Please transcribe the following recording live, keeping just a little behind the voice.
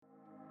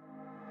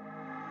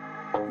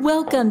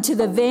Welcome to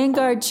the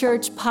Vanguard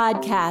Church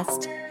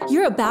podcast.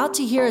 You're about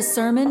to hear a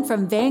sermon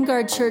from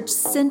Vanguard Church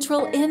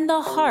Central in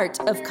the heart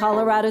of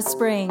Colorado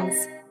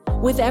Springs.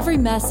 With every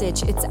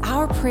message, it's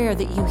our prayer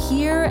that you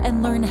hear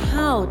and learn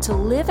how to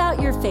live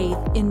out your faith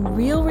in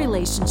real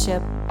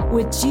relationship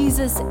with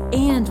Jesus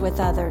and with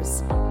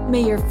others.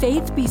 May your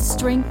faith be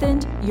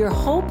strengthened, your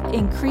hope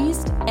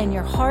increased, and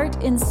your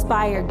heart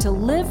inspired to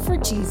live for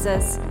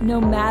Jesus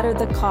no matter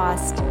the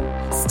cost.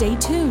 Stay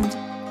tuned.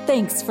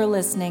 Thanks for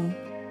listening.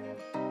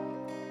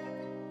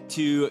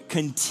 To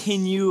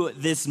continue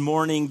this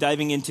morning,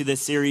 diving into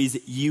this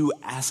series, You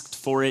Asked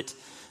For It.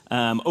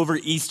 Over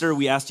Easter,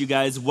 we asked you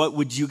guys, what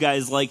would you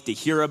guys like to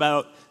hear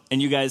about?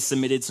 And you guys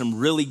submitted some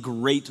really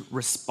great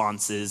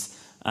responses.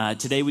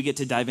 Today, we get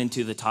to dive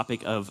into the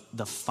topic of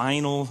the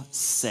final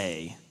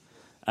say.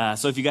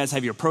 So if you guys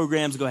have your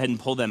programs, go ahead and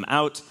pull them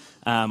out.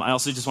 I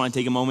also just want to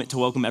take a moment to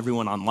welcome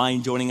everyone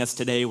online joining us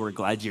today. We're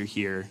glad you're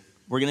here.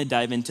 We're going to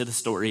dive into the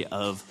story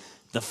of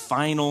the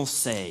final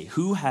say.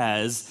 Who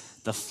has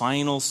the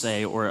final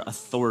say or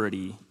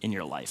authority in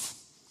your life?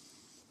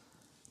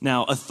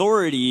 Now,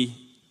 authority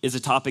is a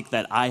topic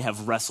that I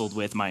have wrestled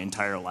with my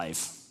entire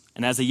life.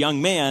 And as a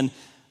young man,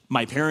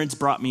 my parents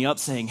brought me up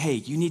saying, hey,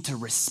 you need to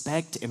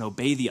respect and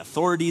obey the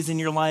authorities in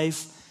your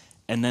life.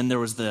 And then there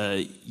was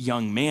the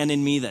young man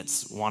in me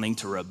that's wanting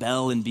to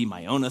rebel and be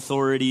my own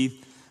authority.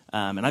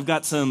 And I've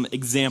got some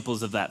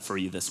examples of that for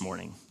you this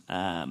morning.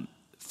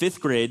 Fifth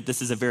grade,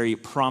 this is a very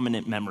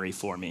prominent memory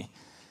for me.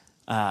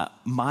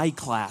 My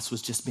class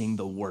was just being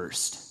the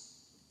worst.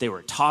 They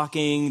were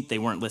talking, they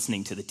weren't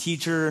listening to the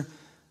teacher,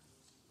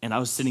 and I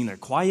was sitting there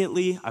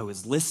quietly, I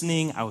was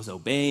listening, I was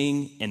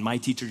obeying, and my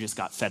teacher just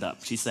got fed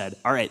up. She said,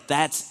 all right,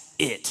 that's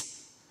it.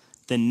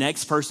 The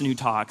next person who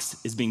talks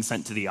is being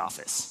sent to the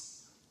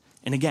office.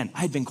 And again,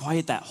 I'd been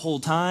quiet that whole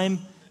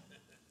time.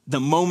 The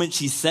moment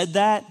she said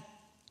that,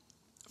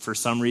 for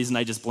some reason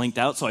I just blinked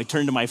out, so I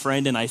turned to my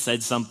friend and I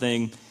said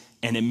something,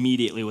 and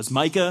immediately it was,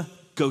 Micah,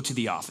 go to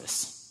the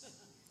office.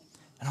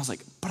 And I was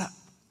like,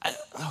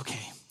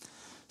 okay.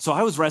 So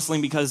I was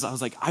wrestling because I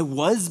was like, I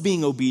was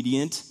being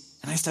obedient,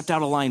 and I stepped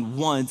out of line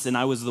once, and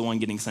I was the one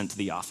getting sent to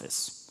the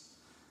office.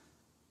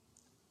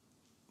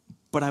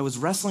 But I was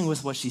wrestling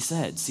with what she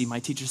said. See, my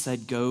teacher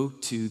said, go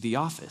to the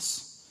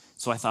office.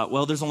 So I thought,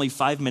 well, there's only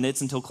 5 minutes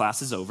until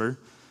class is over.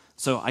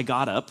 So I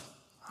got up,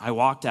 I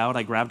walked out,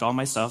 I grabbed all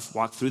my stuff,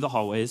 walked through the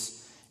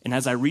hallways, and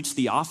as I reached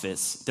the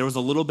office, there was a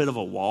little bit of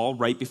a wall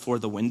right before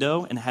the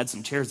window, and it had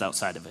some chairs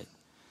outside of it.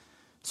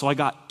 So I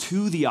got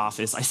to the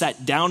office, I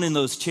sat down in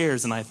those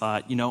chairs, and I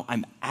thought,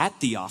 I'm at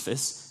the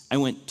office. I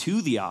went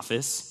to the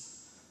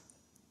office,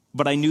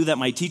 but I knew that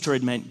my teacher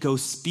had meant go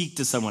speak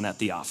to someone at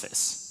the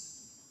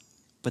office.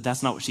 But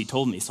that's not what she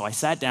told me. So I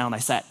sat down, I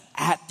sat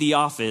at the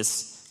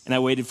office, and I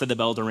waited for the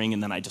bell to ring,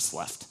 and then I just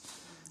left.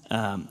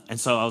 And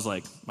so I was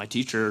like, my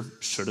teacher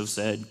should have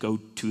said, go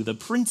to the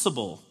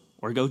principal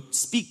or go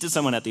speak to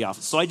someone at the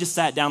office. So I just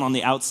sat down on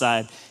the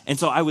outside, and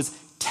so I was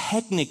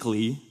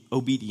technically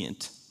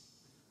obedient.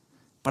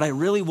 But I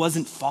really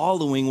wasn't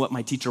following what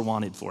my teacher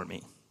wanted for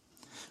me.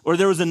 Or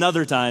there was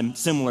another time,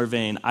 similar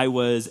vein, I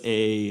was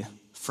a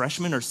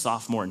freshman or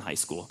sophomore in high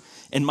school,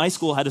 and my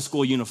school had a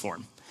school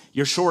uniform.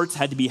 Your shorts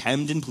had to be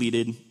hemmed and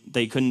pleated.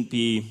 They couldn't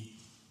be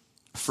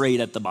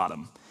frayed at the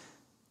bottom.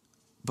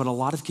 But a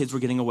lot of kids were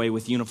getting away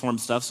with uniform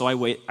stuff, so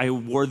I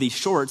wore these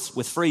shorts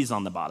with frays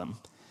on the bottom.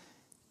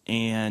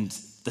 And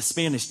the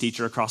Spanish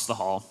teacher across the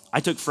hall, I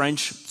took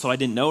French, so I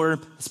didn't know her.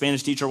 The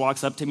Spanish teacher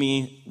walks up to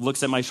me,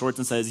 looks at my shorts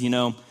and says,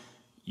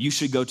 you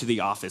should go to the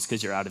office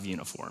because you're out of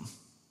uniform.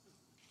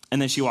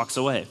 And then she walks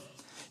away.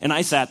 And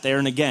I sat there,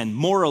 and again,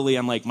 morally,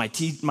 I'm like,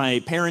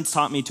 my parents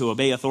taught me to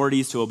obey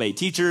authorities, to obey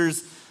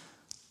teachers.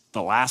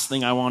 The last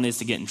thing I want is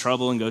to get in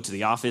trouble and go to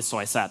the office. So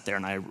I sat there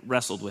and I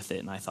wrestled with it,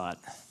 and I thought,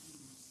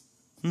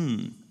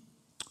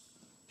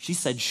 she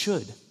said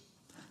should.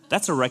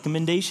 That's a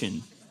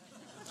recommendation.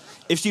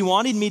 If she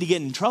wanted me to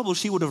get in trouble,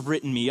 she would have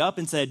written me up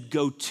and said,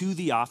 go to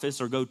the office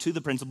or go to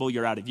the principal,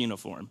 you're out of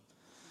uniform.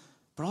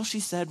 But all she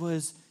said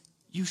was,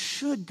 you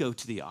should go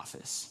to the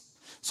office.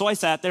 So I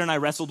sat there and I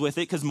wrestled with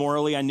it because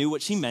morally I knew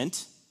what she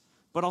meant,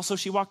 but also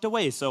she walked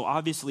away, so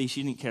obviously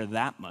she didn't care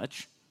that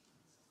much.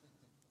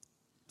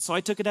 So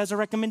I took it as a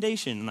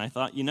recommendation, and I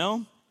thought,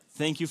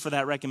 thank you for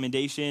that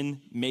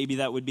recommendation. Maybe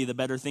that would be the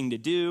better thing to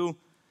do.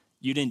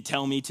 You didn't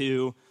tell me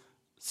to,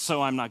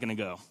 so I'm not going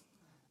to go.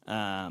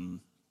 And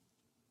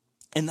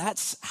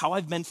that's how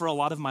I've been for a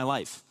lot of my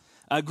life.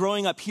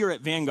 Growing up here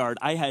at Vanguard,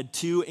 I had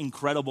 2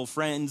 incredible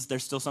friends. They're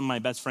still some of my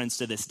best friends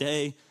to this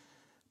day.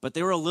 But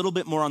they were a little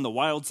bit more on the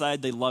wild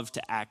side. They loved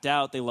to act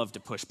out. They loved to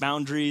push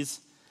boundaries.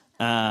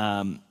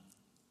 And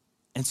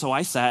so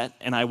I sat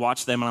and I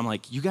watched them, and I'm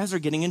like, you guys are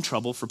getting in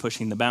trouble for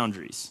pushing the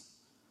boundaries.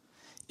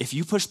 If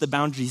you push the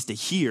boundaries to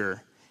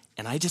here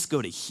and I just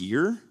go to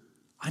here,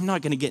 I'm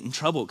not going to get in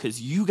trouble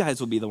because you guys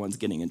will be the ones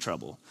getting in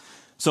trouble.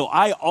 So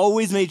I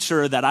always made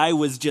sure that I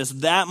was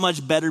just that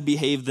much better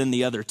behaved than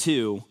the other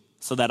 2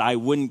 so that I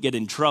wouldn't get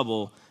in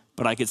trouble,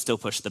 but I could still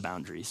push the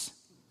boundaries.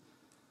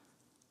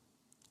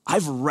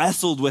 I've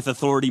wrestled with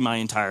authority my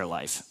entire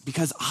life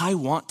because I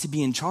want to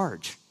be in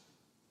charge.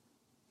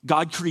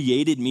 God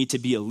created me to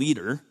be a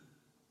leader,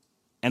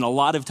 and a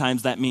lot of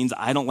times that means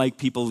I don't like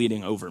people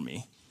leading over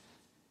me.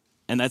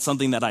 And that's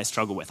something that I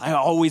struggle with. I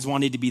always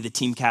wanted to be the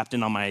team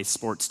captain on my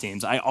sports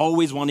teams. I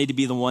always wanted to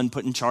be the one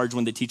put in charge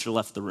when the teacher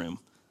left the room.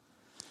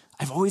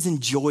 I've always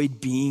enjoyed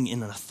being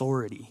in an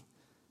authority.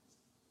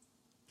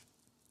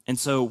 And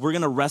so we're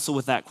going to wrestle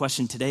with that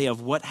question today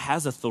of what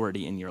has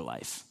authority in your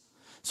life.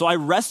 So I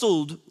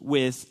wrestled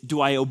with,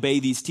 do I obey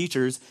these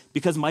teachers?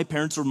 Because my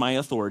parents were my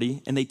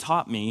authority, and they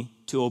taught me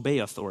to obey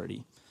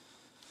authority.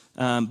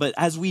 But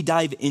as we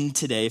dive in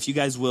today, if you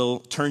guys will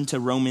turn to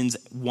Romans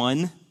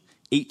 1,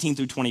 18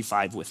 through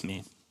 25 with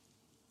me.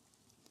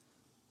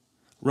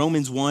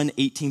 Romans 1,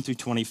 18 through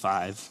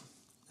 25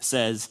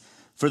 says,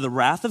 "For the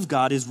wrath of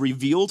God is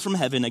revealed from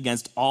heaven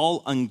against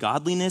all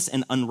ungodliness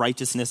and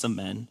unrighteousness of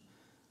men,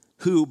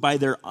 who by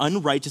their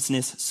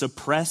unrighteousness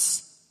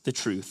suppress the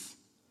truth.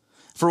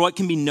 For what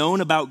can be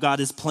known about God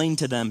is plain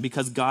to them,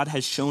 because God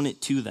has shown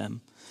it to them.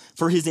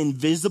 For his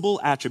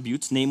invisible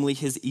attributes, namely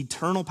his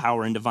eternal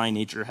power and divine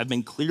nature, have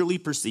been clearly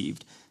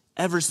perceived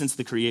ever since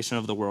the creation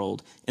of the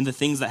world and the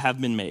things that have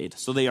been made,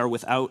 so they are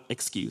without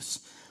excuse.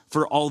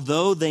 For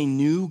although they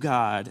knew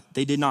God,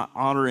 they did not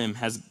honor him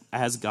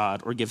as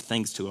God or give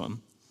thanks to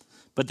him.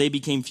 But they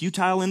became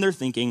futile in their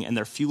thinking, and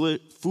their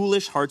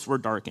foolish hearts were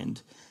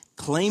darkened.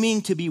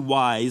 Claiming to be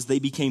wise, they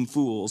became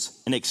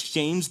fools and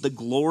exchanged the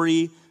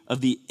glory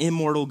of the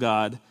immortal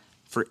God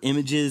for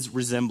images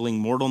resembling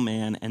mortal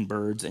man and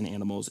birds and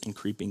animals and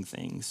creeping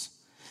things.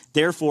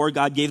 Therefore,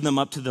 God gave them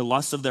up to the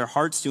lust of their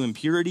hearts, to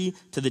impurity,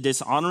 to the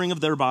dishonoring of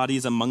their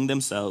bodies among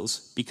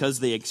themselves, because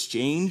they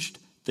exchanged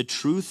the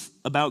truth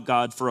about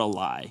God for a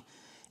lie,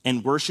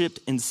 and worshiped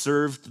and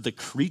served the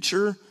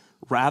creature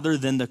rather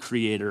than the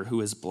Creator, who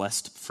is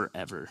blessed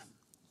forever.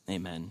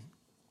 Amen."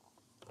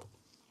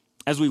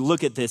 As we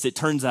look at this, it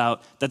turns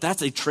out that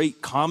that's a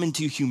trait common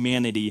to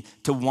humanity,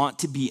 to want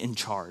to be in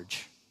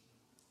charge.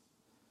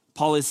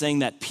 Paul is saying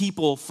that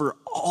people for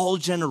all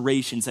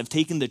generations have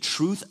taken the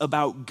truth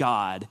about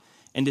God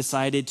and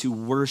decided to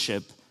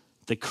worship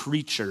the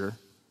creature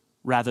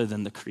rather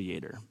than the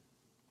Creator.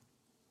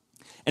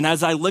 And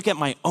as I look at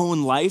my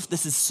own life,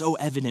 this is so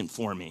evident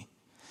for me.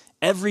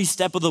 Every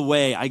step of the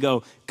way, I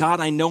go, God,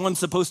 I know I'm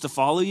supposed to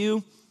follow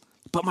you,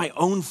 but my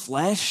own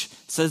flesh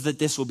says that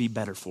this will be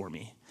better for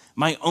me.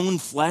 My own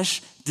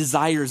flesh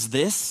desires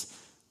this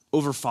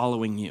over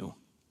following you.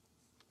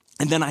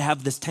 And then I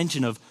have this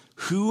tension of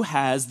who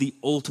has the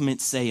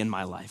ultimate say in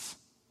my life?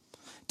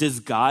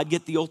 Does God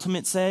get the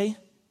ultimate say?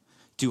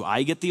 Do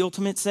I get the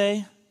ultimate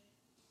say?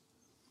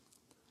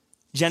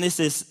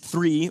 Genesis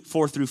 3,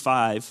 4 through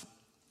 5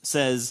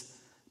 says,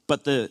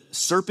 "But the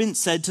serpent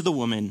said to the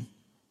woman,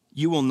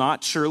 'You will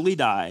not surely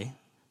die,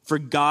 for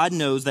God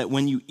knows that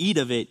when you eat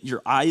of it,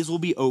 your eyes will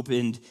be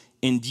opened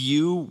and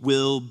you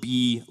will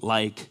be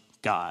like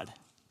God,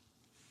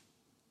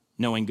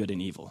 knowing good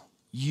and evil.'"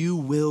 You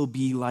will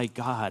be like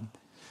God.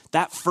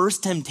 That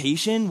first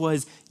temptation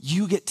was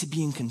you get to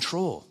be in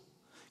control.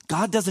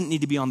 God doesn't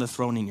need to be on the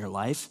throne in your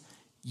life.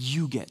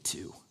 You get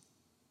to.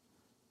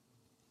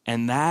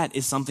 And that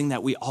is something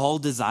that we all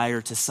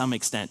desire to some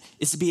extent,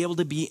 is to be able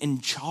to be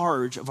in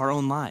charge of our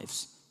own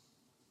lives.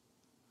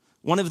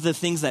 One of the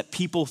things that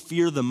people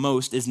fear the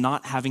most is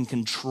not having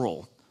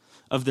control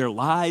of their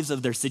lives,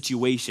 of their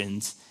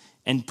situations,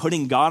 and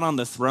putting God on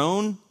the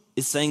throne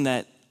is saying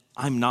that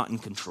I'm not in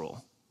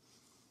control.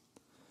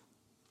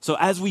 So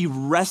as we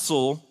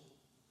wrestle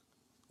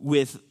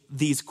with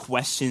these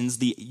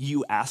questions,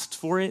 you asked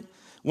for it,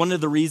 one of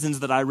the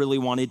reasons that I really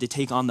wanted to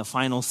take on the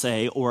final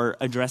say, or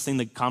addressing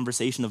the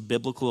conversation of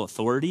biblical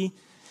authority,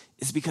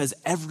 is because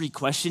every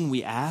question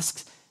we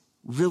ask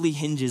really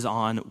hinges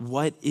on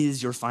what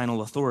is your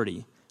final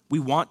authority. We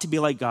want to be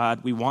like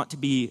God, we want to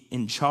be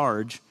in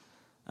charge,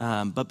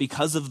 but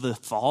because of the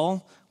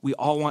fall, we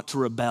all want to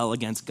rebel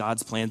against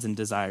God's plans and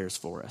desires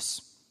for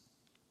us.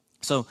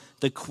 So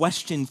the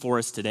question for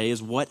us today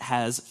is, what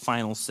has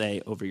final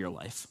say over your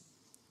life?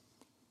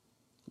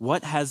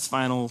 What has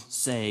final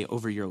say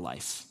over your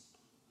life?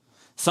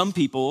 Some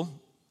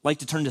people like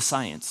to turn to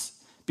science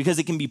because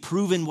it can be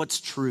proven what's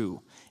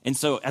true. And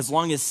so as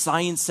long as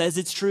science says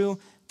it's true,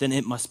 then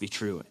it must be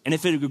true. And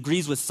if it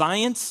agrees with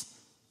science,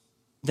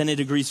 then it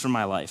agrees for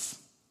my life.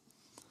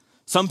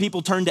 Some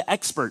people turn to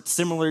experts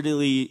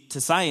similarly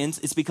to science.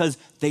 It's because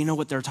they know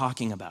what they're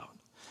talking about.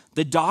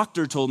 The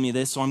doctor told me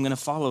this, so I'm going to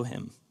follow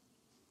him.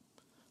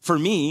 For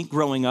me,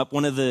 growing up,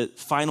 one of the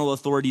final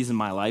authorities in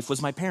my life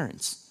was my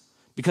parents,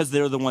 because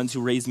they're the ones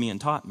who raised me and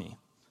taught me.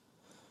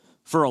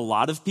 For a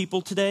lot of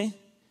people today,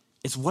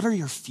 it's what are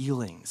your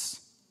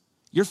feelings?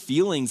 Your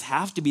feelings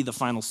have to be the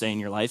final say in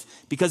your life,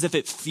 because if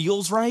it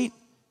feels right,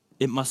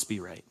 it must be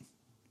right.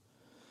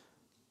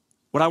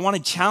 What I want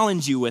to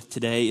challenge you with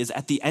today is,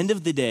 at the end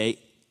of the day,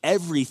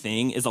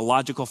 everything is a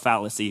logical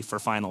fallacy for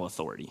final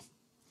authority.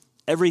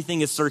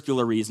 Everything is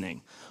circular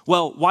reasoning.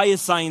 Well, why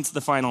is science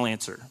the final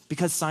answer?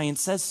 Because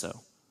science says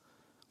so.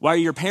 Why are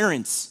your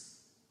parents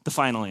the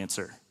final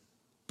answer?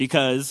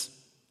 Because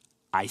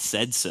I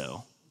said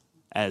so,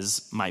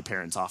 as my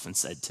parents often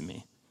said to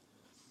me?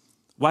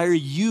 Why are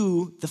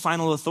you the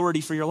final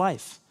authority for your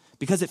life?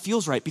 Because it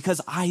feels right,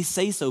 because I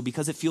say so,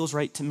 because it feels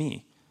right to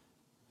me.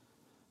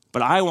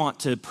 But I want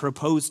to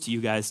propose to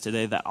you guys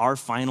today that our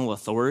final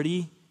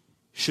authority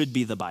should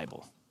be the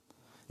Bible.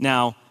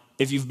 Now,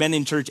 if you've been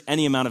in church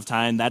any amount of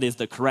time, that is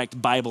the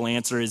correct Bible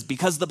answer, is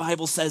because the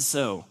Bible says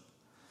so.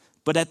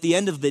 But at the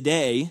end of the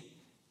day,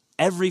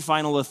 every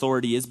final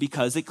authority is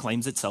because it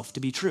claims itself to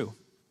be true.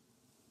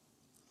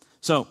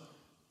 So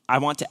I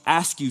want to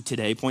ask you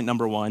today, point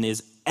number one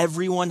is,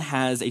 everyone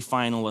has a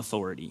final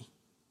authority.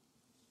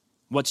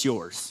 What's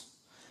yours?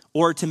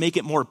 Or to make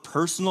it more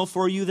personal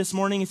for you this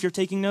morning, if you're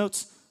taking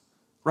notes,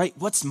 right?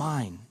 What's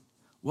mine?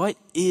 What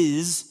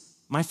is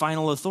my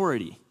final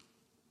authority?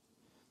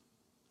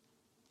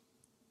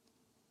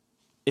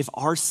 If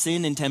our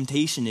sin and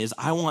temptation is,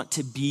 I want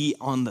to be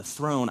on the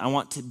throne, I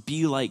want to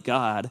be like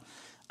God,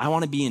 I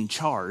want to be in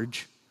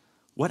charge,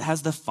 what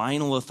has the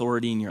final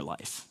authority in your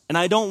life? And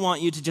I don't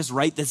want you to just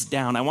write this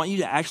down. I want you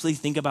to actually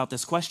think about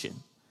this question.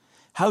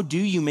 How do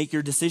you make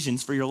your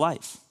decisions for your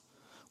life?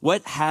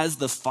 What has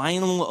the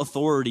final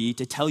authority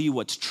to tell you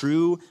what's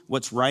true,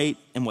 what's right,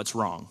 and what's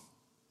wrong?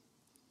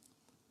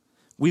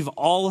 We've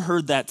all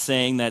heard that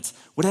saying that's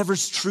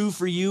whatever's true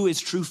for you is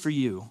true for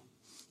you.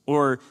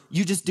 Or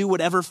you just do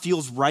whatever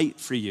feels right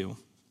for you.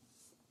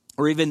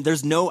 Or even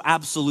there's no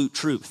absolute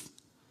truth,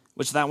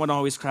 which that one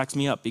always cracks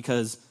me up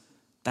because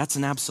that's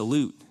an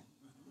absolute.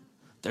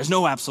 There's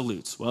no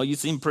absolutes. Well, you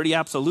seem pretty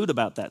absolute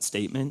about that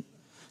statement.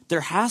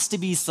 There has to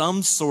be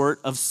some sort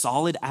of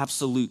solid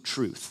absolute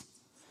truth.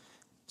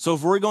 So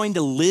if we're going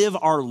to live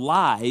our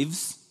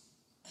lives,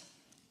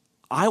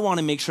 I want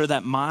to make sure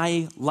that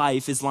my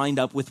life is lined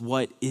up with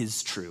what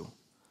is true.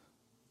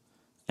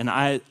 And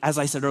as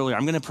I said earlier,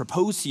 I'm going to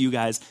propose to you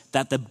guys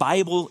that the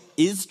Bible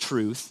is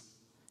truth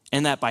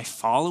and that by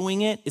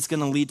following it, it's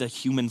going to lead to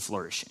human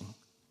flourishing.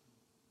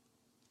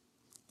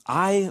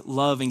 I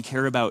love and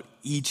care about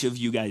each of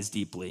you guys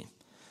deeply,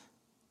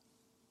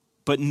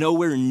 but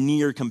nowhere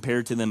near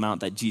compared to the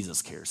amount that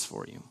Jesus cares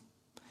for you.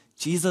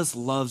 Jesus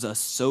loves us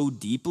so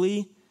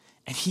deeply,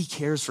 and he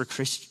cares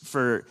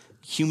for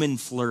human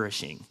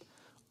flourishing.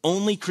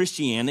 Only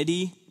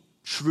Christianity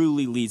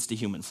truly leads to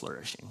human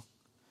flourishing.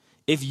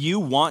 If you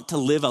want to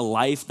live a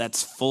life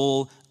that's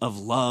full of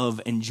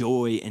love and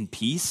joy and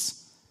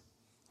peace,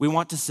 we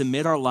want to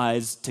submit our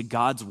lives to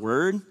God's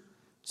word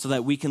so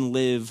that we can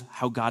live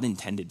how God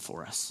intended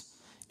for us.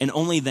 And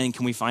only then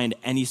can we find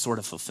any sort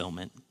of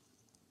fulfillment.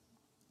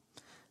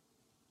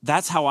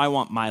 That's how I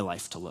want my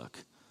life to look.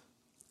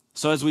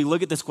 So as we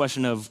look at this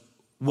question of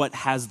what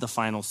has the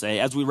final say,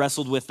 as we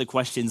wrestled with the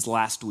questions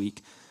last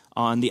week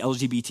on the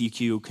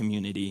LGBTQ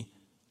community,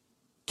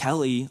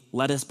 Kelly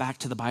led us back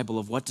to the Bible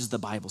of what does the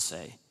Bible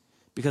say?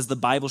 Because the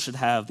Bible should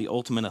have the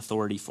ultimate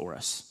authority for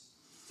us.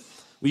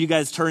 Will you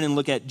guys turn and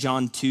look at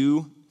John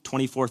 2,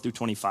 24 through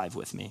 25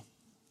 with me?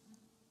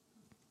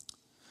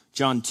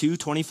 John 2,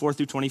 24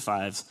 through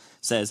 25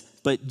 says,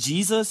 "But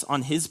Jesus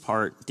on his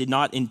part did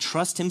not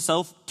entrust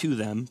himself to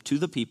them, to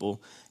the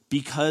people,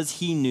 because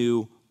he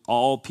knew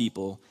all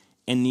people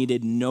and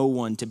needed no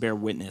one to bear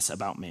witness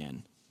about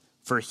man.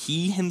 For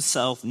he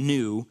himself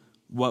knew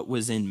what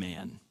was in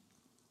man."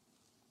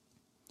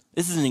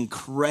 This is an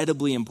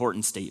incredibly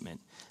important statement.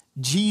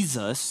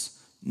 Jesus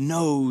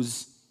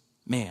knows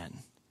man.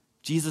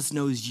 Jesus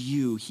knows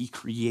you. He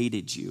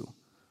created you.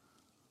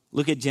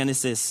 Look at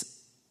Genesis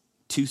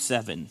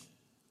 2:7. It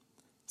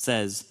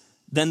says,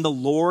 "Then the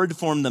Lord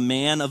formed the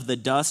man of the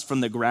dust from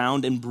the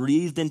ground and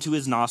breathed into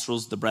his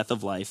nostrils the breath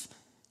of life,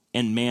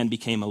 and man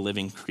became a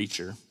living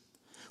creature."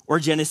 Or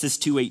Genesis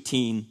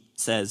 2:18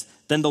 says,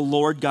 "Then the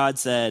Lord God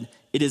said,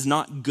 'It is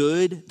not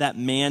good that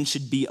man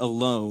should be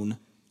alone.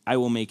 I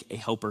will make a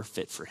helper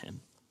fit for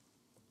him.'"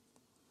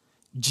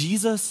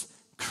 Jesus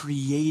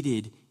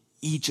created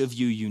each of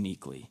you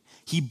uniquely.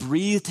 He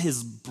breathed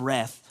his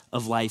breath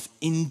of life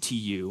into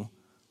you,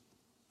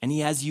 and he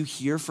has you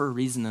here for a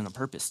reason and a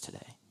purpose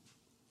today.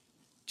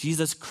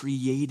 Jesus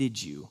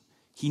created you.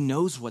 He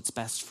knows what's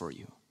best for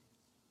you.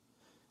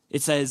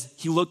 It says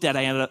he looked at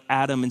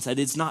Adam and said,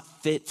 "It's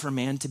not fit for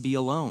man to be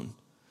alone."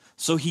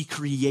 So he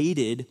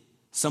created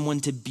someone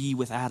to be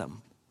with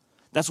Adam.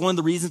 That's one of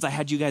the reasons I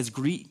had you guys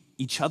greet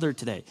each other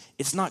today.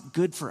 It's not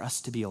good for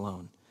us to be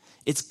alone.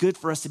 It's good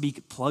for us to be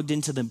plugged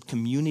into the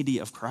community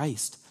of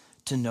Christ,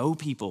 to know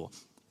people,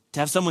 to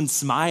have someone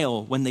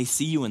smile when they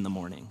see you in the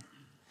morning.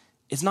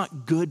 It's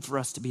not good for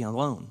us to be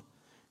alone.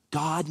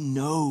 God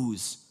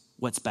knows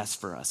what's best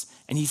for us,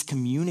 and he's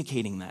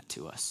communicating that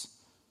to us.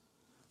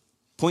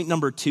 Point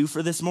number 2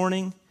 for this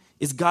morning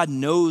is God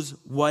knows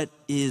what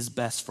is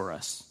best for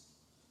us.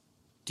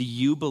 Do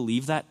you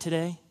believe that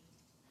today?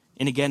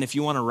 And again, if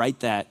you want to write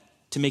that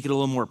to make it a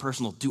little more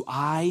personal, do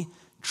I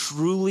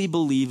truly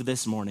believe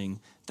this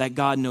morning that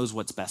God knows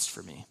what's best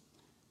for me?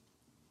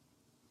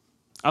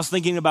 I was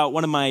thinking about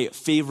one of my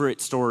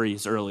favorite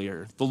stories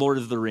earlier, The Lord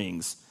of the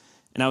Rings.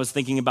 And I was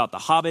thinking about the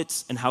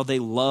hobbits and how they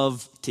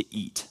love to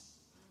eat.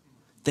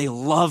 They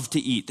love to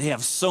eat. They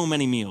have so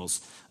many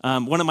meals.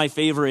 One of my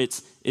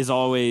favorites is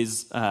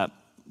always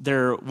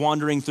they're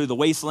wandering through the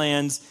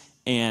wastelands,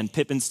 and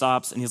Pippin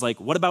stops, and he's like,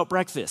 "What about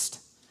breakfast?"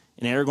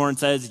 And Aragorn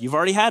says, "You've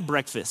already had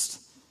breakfast."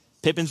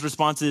 Pippin's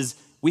response is,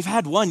 "We've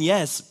had one,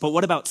 yes, but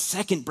what about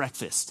second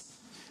breakfast?"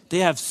 They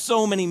have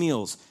so many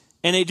meals.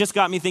 And it just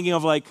got me thinking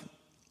of like,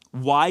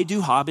 why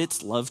do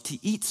hobbits love to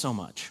eat so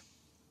much?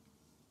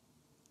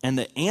 And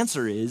the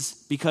answer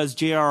is because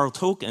J.R.R.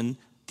 Tolkien,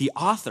 the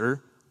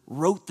author,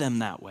 wrote them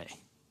that way.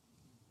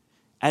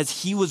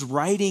 As he was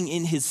writing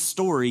in his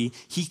story,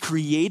 he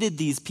created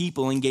these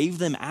people and gave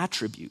them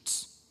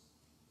attributes.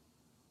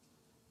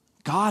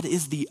 God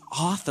is the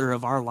author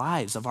of our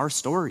lives, of our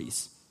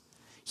stories.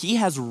 He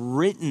has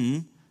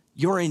written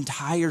your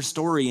entire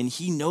story, and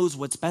he knows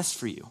what's best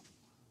for you.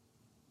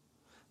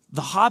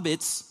 The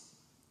hobbits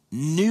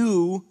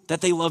knew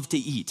that they loved to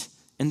eat,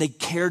 and they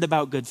cared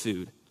about good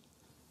food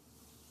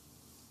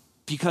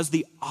because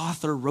the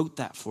author wrote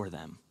that for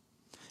them.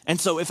 And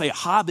so if a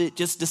hobbit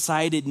just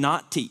decided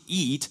not to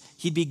eat,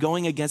 he'd be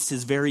going against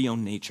his very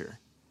own nature.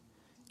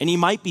 And he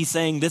might be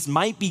saying, this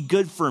might be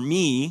good for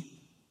me,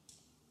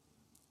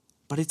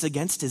 but it's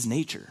against his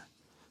nature.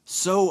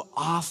 So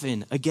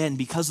often, again,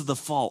 because of the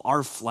fall,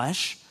 our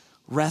flesh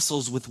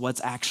wrestles with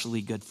what's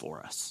actually good for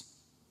us.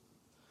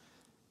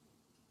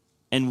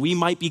 And we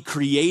might be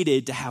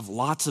created to have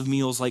lots of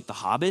meals like the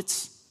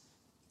hobbits,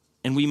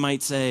 and we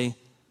might say,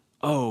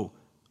 oh,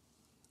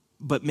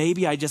 but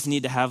maybe I just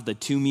need to have the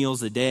 2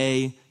 meals a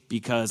day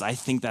because I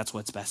think that's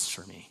what's best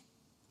for me.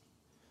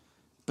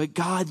 But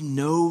God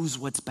knows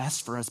what's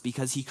best for us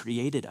because he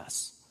created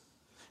us.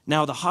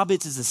 Now, the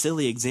hobbits is a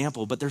silly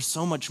example, but there's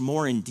so much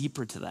more and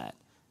deeper to that.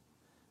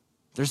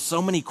 There's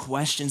so many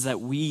questions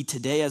that we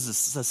today as a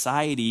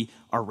society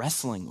are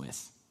wrestling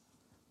with.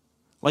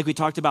 Like we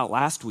talked about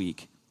last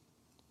week,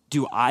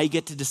 do I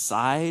get to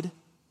decide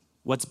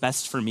what's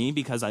best for me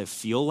because I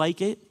feel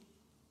like it?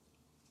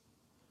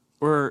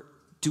 Or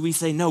do we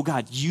say, no,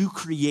 God, you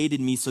created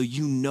me so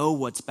you know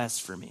what's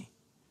best for me?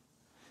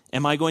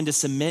 Am I going to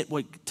submit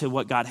to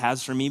what God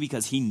has for me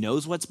because he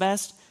knows what's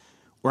best?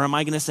 Or am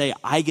I going to say,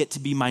 I get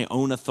to be my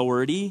own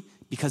authority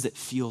because it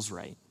feels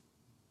right?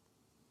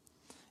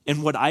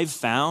 And what I've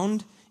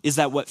found is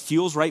that what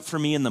feels right for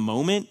me in the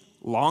moment,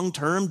 long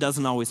term,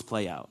 doesn't always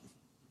play out.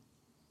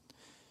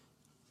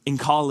 In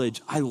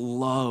college, I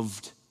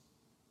loved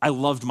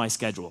my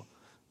schedule.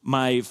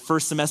 My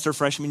first semester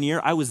freshman year,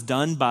 I was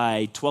done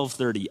by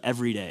 12:30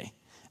 every day.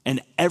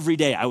 And every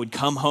day I would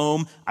come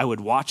home, I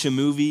would watch a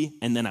movie,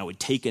 and then I would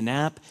take a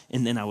nap,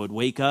 and then I would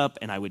wake up,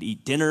 and I would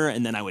eat dinner,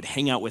 and then I would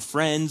hang out with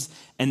friends,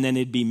 and then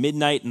it'd be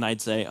midnight, and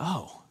I'd say,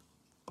 oh,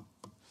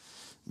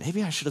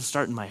 maybe I should have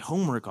started my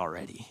homework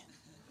already.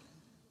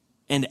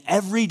 And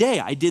every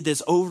day I did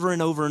this over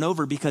and over and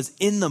over because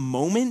in the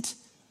moment,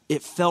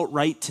 it felt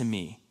right to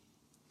me.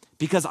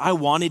 Because I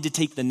wanted to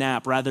take the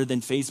nap rather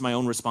than face my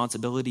own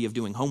responsibility of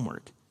doing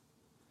homework.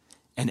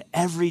 And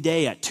every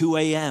day at 2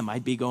 a.m.,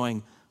 I'd be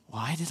going,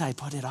 why did I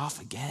put it off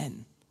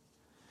again?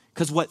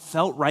 Because what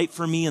felt right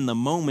for me in the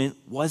moment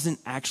wasn't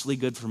actually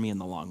good for me in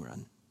the long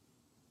run.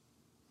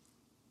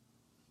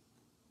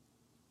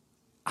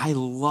 I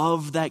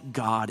love that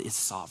God is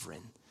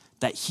sovereign,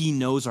 that he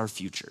knows our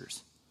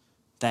futures,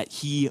 that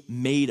he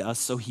made us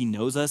so he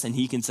knows us, and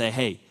he can say,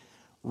 hey,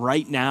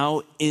 right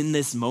now, in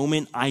this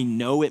moment, I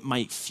know it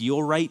might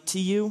feel right to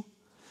you,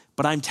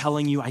 but I'm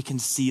telling you, I can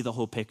see the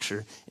whole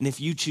picture. And if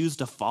you choose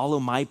to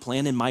follow my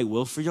plan and my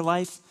will for your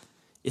life,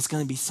 it's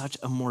going to be such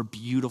a more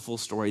beautiful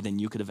story than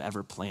you could have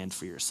ever planned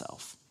for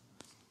yourself.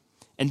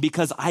 And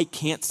because I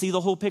can't see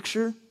the whole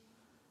picture,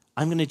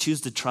 I'm going to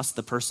choose to trust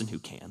the person who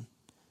can,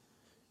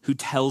 who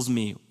tells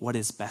me what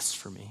is best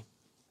for me.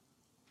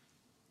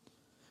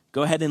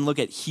 Go ahead and look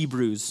at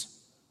Hebrews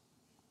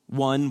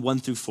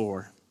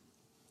 1:1-4.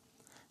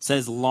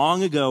 Says,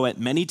 long ago at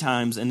many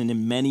times and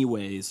in many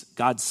ways,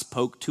 God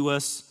spoke to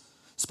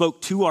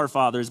our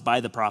fathers by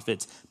the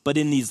prophets, but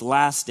in these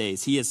last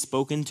days, he has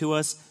spoken to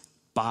us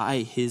by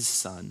his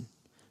Son,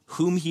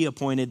 whom he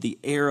appointed the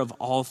heir of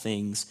all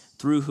things,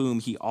 through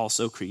whom he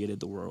also created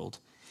the world.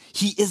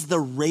 He is the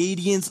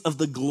radiance of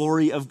the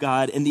glory of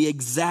God and the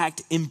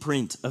exact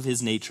imprint of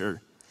his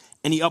nature,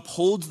 and he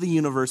upholds the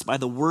universe by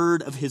the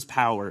word of his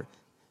power.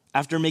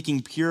 After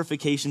making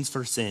purifications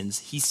for sins,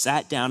 he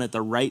sat down at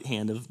the right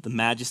hand of the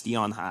Majesty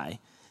on high,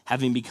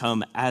 having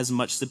become as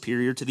much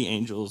superior to the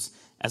angels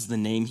as the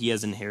name he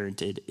has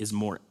inherited is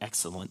more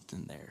excellent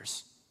than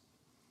theirs.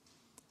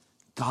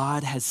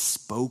 God has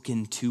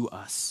spoken to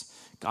us.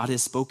 God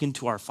has spoken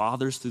to our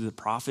fathers through the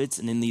prophets,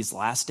 and in these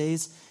last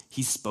days,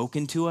 he's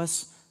spoken to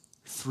us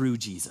through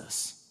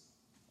Jesus.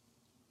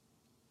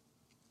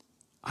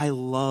 I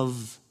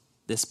love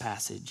this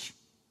passage.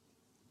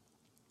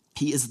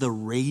 He is the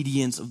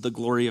radiance of the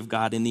glory of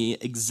God and the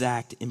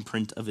exact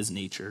imprint of his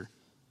nature.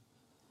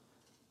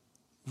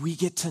 We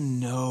get to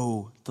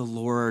know the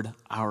Lord,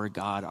 our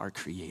God, our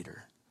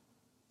Creator.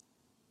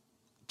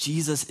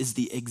 Jesus is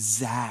the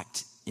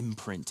exact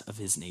imprint of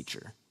his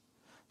nature.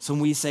 So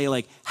when we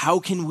say, how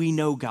can we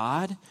know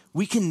God?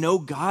 We can know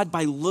God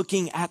by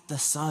looking at the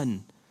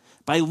Son,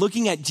 By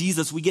looking at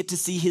Jesus, we get to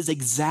see his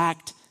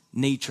exact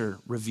nature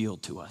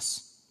revealed to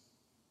us.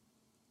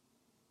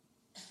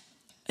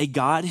 A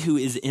God who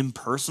is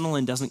impersonal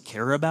and doesn't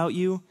care about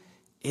you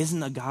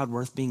isn't a God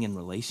worth being in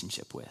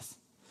relationship with.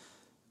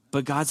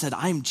 But God said,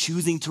 I'm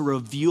choosing to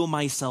reveal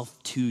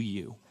myself to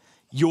you.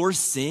 Your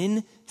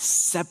sin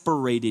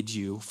separated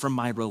you from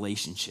my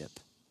relationship.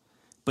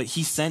 But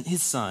he sent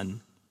his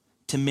son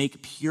to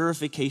make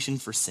purification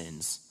for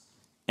sins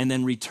and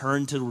then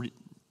return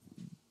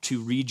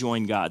to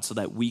rejoin God so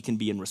that we can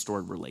be in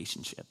restored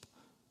relationship.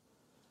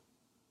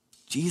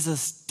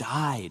 Jesus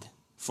died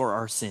for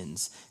our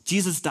sins.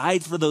 Jesus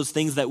died for those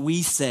things that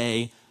we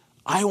say,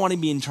 I want to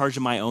be in charge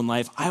of my own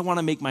life. I want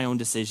to make my own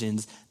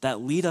decisions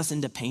that lead us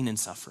into pain and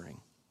suffering.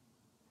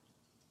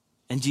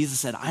 And Jesus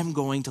said, I'm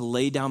going to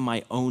lay down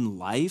my own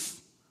life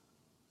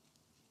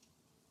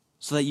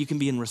so that you can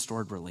be in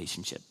restored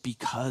relationship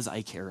because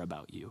I care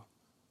about you.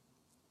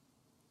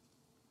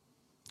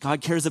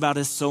 God cares about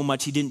us so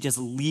much, he didn't just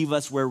leave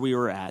us where we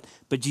were at,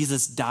 but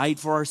Jesus died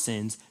for our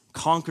sins,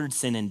 conquered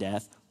sin and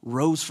death,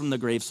 rose from the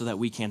grave so that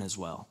we can as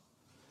well.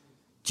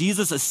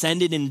 Jesus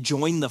ascended and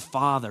joined the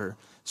Father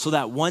so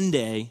that one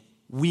day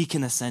we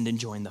can ascend and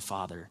join the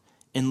Father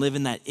and live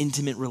in that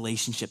intimate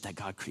relationship that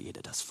God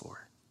created us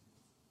for.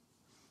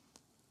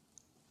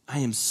 I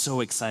am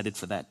so excited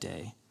for that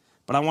day.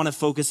 But I want to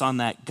focus on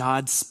that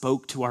God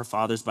spoke to our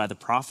fathers by the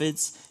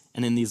prophets,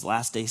 and in these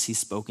last days, he's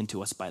spoken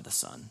to us by the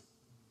Son.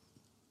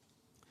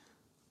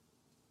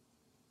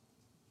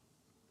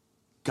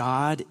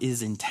 God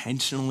is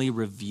intentionally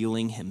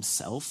revealing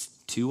himself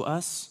to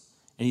us,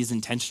 and he's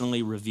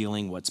intentionally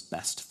revealing what's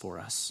best for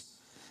us.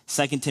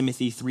 2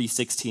 Timothy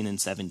 3:16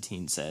 and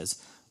 17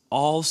 says,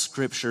 all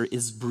scripture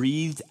is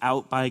breathed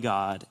out by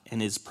God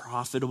and is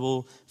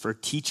profitable for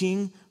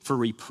teaching, for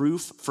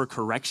reproof, for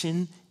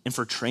correction, and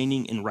for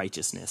training in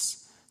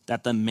righteousness,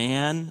 that the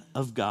man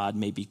of God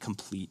may be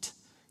complete,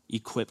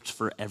 equipped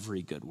for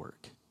every good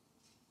work.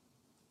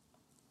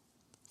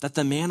 That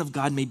the man of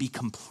God may be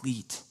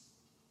complete.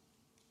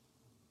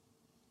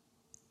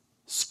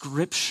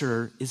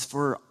 Scripture is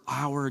for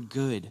our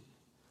good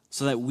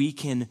so that we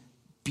can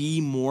be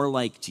more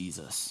like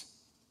Jesus.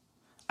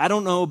 I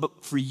don't know,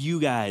 but for you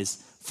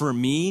guys, for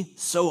me,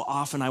 so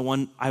often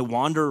I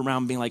wander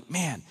around being like,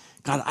 man,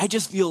 God, I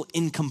just feel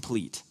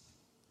incomplete.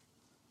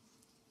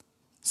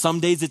 Some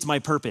days it's my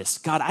purpose.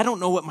 God, I don't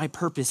know what my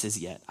purpose is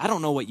yet. I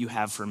don't know what you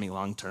have for me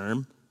long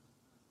term.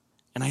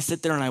 And I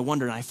sit there and I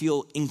wonder and I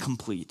feel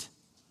incomplete.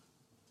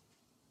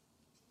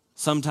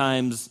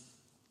 Sometimes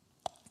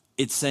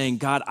it's saying,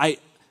 God,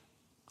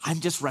 I'm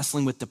just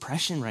wrestling with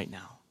depression right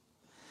now.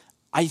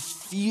 I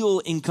feel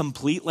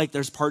incomplete, like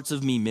there's parts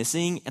of me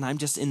missing, and I'm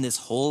just in this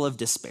hole of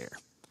despair.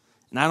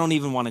 And I don't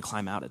even want to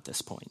climb out at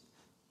this point.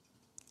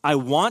 I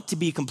want to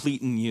be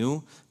complete in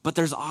you, but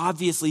there's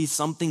obviously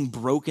something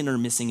broken or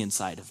missing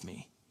inside of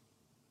me.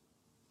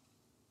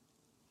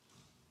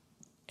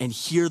 And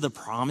here the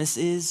promise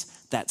is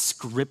that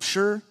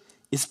scripture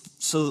is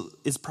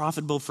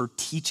profitable for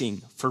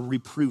teaching, for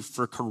reproof,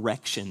 for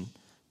correction,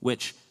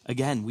 which,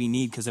 again, we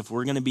need, because if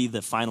we're going to be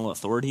the final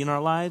authority in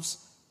our lives,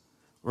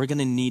 we're going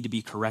to need to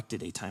be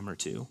corrected a time or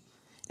two.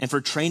 And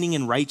for training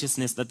in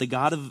righteousness, that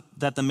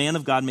the man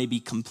of God may be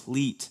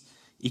complete,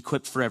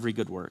 equipped for every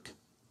good work.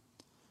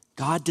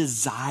 God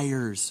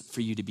desires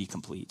for you to be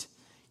complete.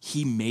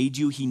 He made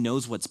you. He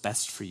knows what's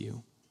best for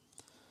you.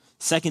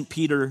 2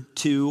 Peter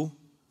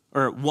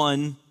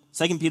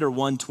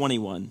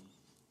 1:21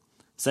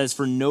 says,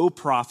 for no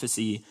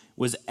prophecy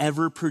was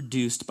ever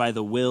produced by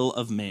the will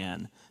of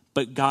man,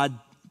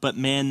 but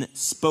men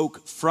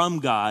spoke from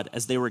God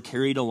as they were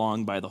carried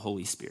along by the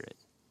Holy Spirit.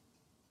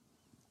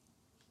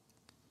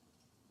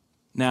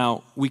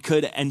 Now, we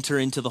could enter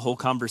into the whole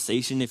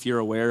conversation if you're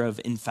aware of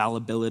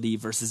infallibility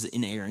versus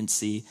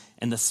inerrancy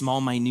and the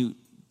small, minute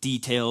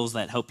details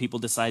that help people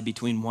decide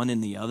between one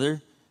and the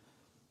other.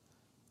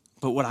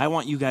 But what I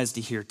want you guys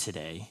to hear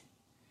today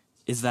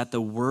is that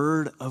the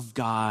word of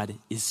God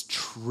is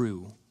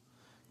true.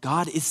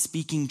 God is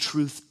speaking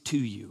truth to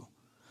you.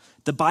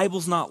 The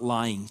Bible's not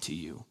lying to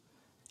you.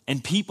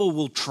 And people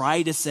will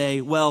try to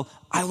say, well,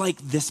 I like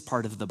this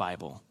part of the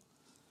Bible.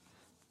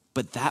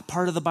 But that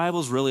part of the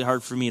Bible is really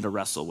hard for me to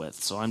wrestle with,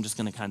 so I'm just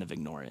going to kind of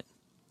ignore it.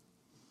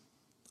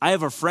 I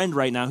have a friend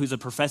right now who's a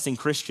professing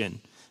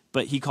Christian,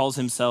 but he calls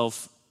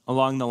himself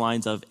along the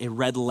lines of a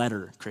red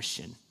letter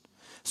Christian.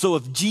 So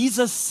if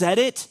Jesus said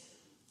it,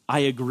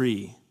 I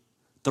agree.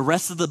 The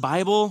rest of the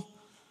Bible,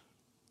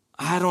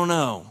 I don't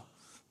know.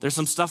 There's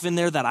some stuff in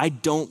there that I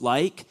don't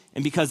like,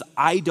 and because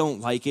I don't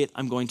like it,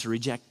 I'm going to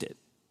reject it.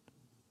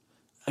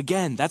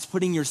 Again, that's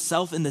putting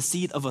yourself in the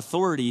seat of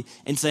authority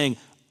and saying,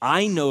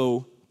 I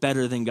know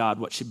better than God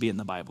what should be in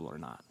the Bible or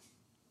not.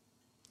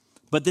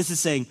 But this is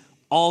saying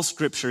all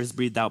scripture is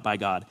breathed out by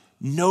God.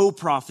 No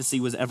prophecy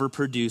was ever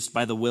produced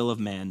by the will of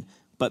man,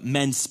 but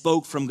men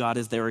spoke from God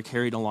as they were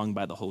carried along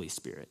by the Holy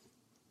Spirit.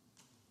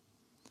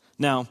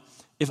 Now,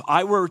 if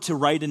I were to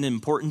write an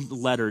important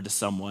letter to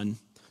someone,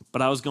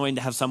 but I was going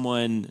to have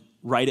someone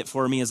write it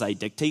for me as I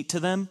dictate to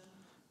them,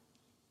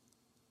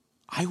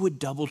 I would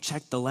double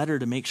check the letter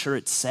to make sure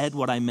it said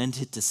what I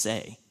meant it to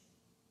say.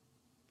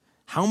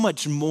 How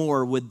much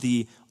more would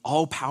the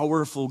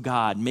all-powerful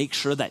God make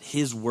sure that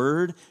his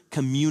word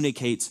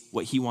communicates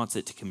what he wants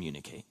it to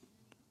communicate?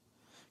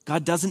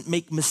 God doesn't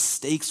make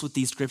mistakes with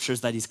these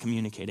scriptures that he's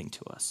communicating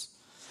to us.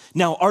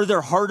 Now, are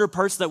there harder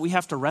parts that we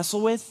have to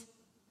wrestle with?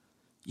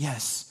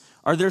 Yes.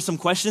 Are there some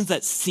questions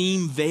that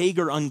seem vague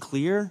or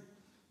unclear?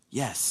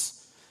 Yes.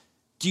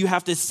 Do you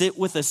have to sit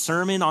with a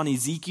sermon on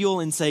Ezekiel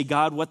and say,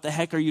 God, what the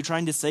heck are you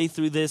trying to say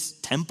through this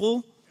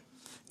temple?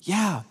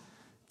 Yeah.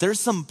 There's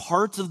some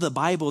parts of the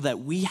Bible that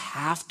we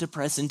have to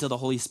press into the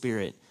Holy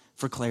Spirit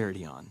for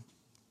clarity on.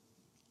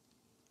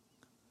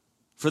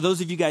 For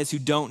those of you guys who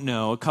don't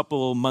know, a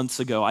couple months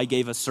ago, I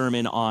gave a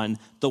sermon on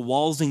the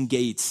walls and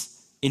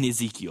gates in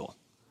Ezekiel.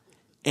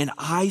 And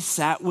I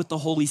sat with the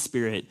Holy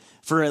Spirit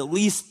for at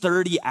least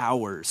 30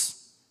 hours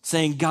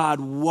saying, God,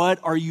 what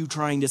are you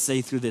trying to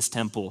say through this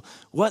temple?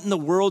 What in the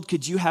world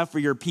could you have for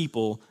your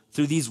people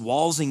through these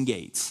walls and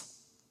gates?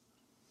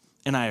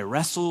 And I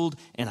wrestled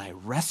and I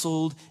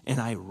wrestled and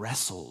I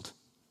wrestled.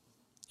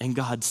 And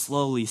God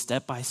slowly,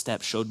 step by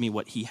step, showed me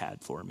what he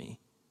had for me.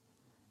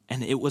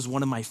 And it was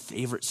one of my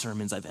favorite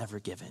sermons I've ever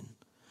given,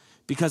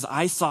 because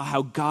I saw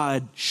how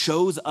God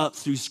shows up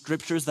through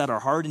scriptures that are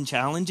hard and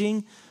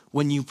challenging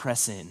when you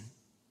press in.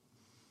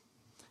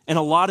 And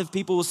a lot of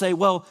people will say,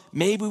 well,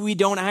 maybe we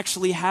don't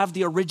actually have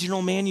the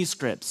original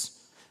manuscripts.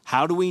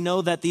 How do we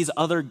know that these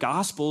other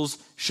gospels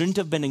shouldn't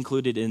have been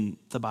included in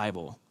the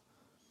Bible?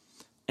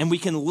 And we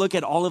can look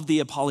at all of the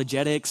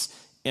apologetics,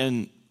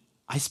 and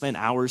I spent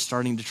hours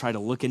starting to try to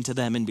look into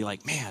them and be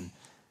like, man,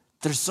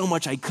 there's so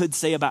much I could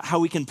say about how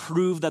we can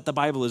prove that the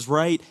Bible is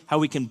right, how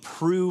we can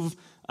prove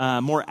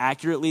more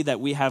accurately that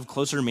we have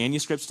closer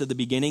manuscripts to the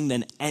beginning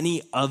than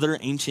any other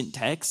ancient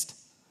text.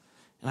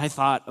 And I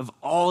thought of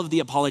all of the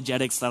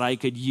apologetics that I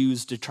could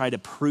use to try to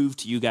prove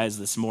to you guys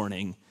this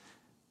morning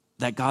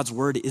that God's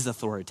word is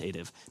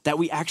authoritative, that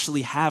we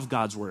actually have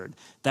God's word,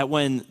 that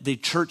when the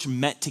church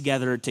met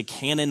together to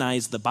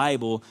canonize the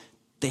Bible,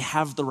 they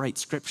have the right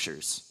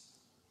scriptures.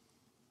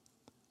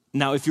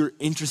 Now, if you're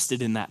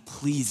interested in that,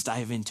 please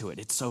dive into it.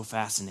 It's so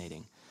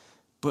fascinating.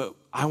 But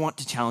I want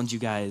to challenge you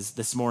guys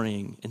this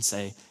morning and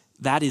say,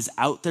 that is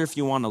out there if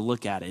you want to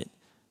look at it.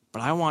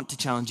 But I want to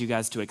challenge you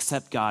guys to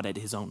accept God at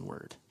his own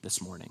word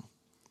this morning.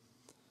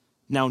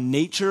 Now,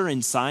 nature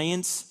and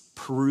science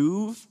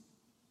prove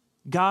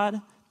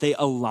God. They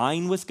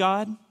align with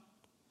God.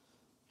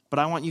 But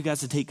I want you guys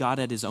to take God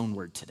at his own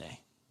word today.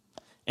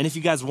 And if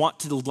you guys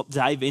want to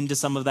dive into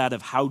some of that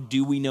of how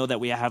do we know that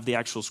we have the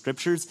actual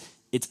scriptures,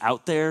 it's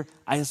out there.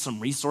 I have some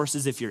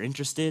resources if you're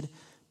interested.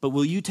 But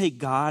will you take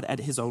God at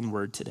his own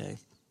word today?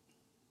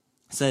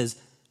 It says,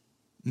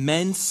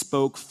 men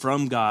spoke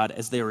from God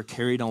as they were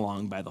carried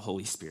along by the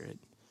Holy Spirit.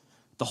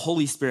 The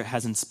Holy Spirit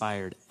has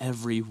inspired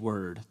every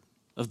word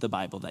of the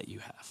Bible that you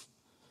have.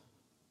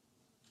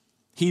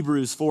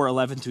 Hebrews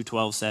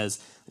 4:11-12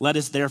 says, let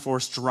us therefore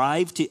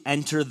strive to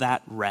enter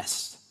that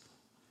rest.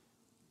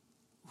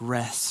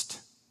 Rest.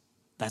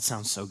 That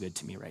sounds so good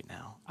to me right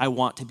now. I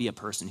want to be a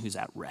person who's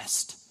at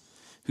rest,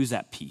 who's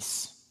at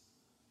peace,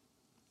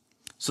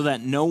 so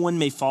that no one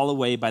may fall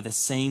away by the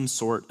same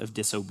sort of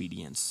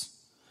disobedience.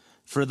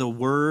 For the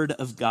word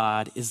of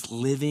God is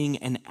living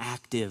and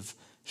active,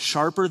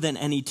 sharper than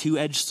any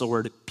two-edged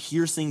sword,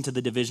 piercing to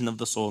the division of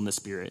the soul and the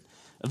spirit,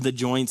 of the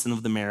joints and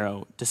of the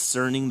marrow,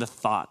 discerning the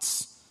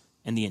thoughts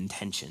and the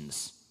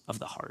intentions of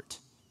the heart.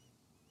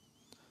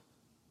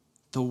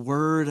 The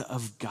word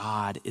of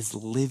God is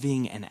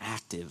living and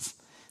active.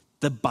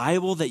 The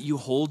Bible that you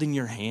hold in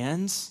your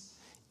hands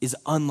is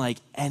unlike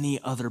any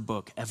other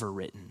book ever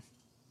written.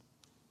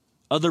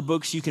 Other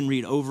books you can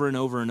read over and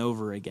over and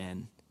over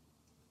again.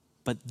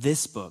 But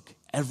this book,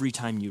 every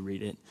time you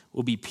read it,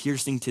 will be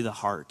piercing to the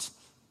heart,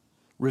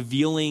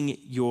 revealing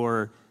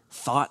your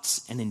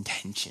thoughts and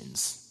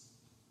intentions.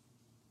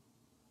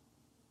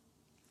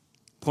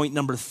 Point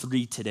number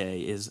 3 today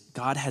is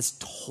God has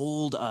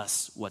told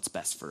us what's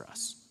best for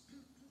us.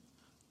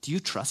 Do you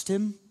trust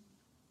him?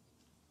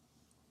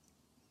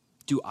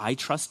 Do I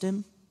trust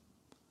him?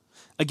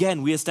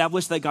 Again, we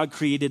established that God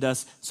created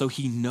us so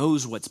he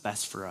knows what's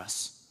best for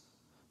us.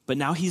 But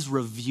now he's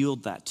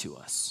revealed that to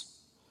us.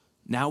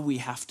 Now we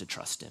have to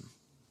trust him.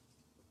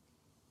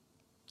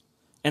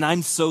 And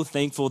I'm so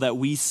thankful that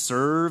we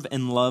serve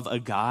and love a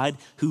God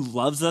who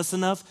loves us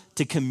enough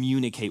to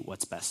communicate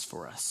what's best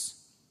for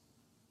us.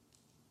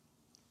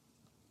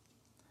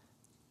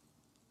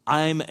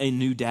 I'm a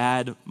new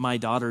dad. My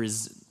daughter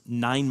is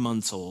 9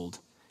 months old.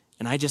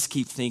 And I just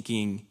keep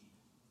thinking,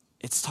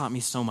 it's taught me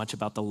so much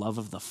about the love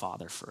of the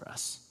Father for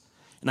us.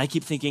 And I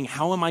keep thinking,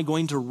 how am I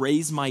going to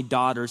raise my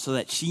daughter so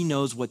that she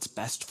knows what's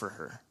best for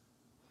her?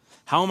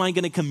 How am I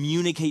going to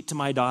communicate to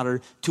my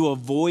daughter to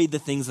avoid the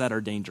things that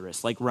are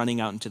dangerous, like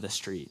running out into the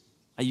street?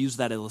 I used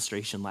that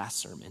illustration last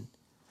sermon.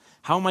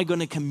 How am I going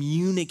to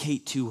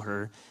communicate to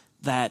her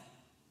that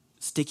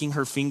sticking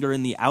her finger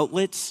in the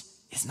outlets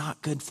is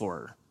not good for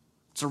her?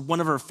 So one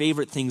of her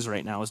favorite things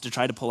right now is to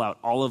try to pull out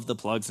all of the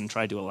plugs and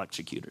try to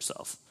electrocute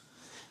herself.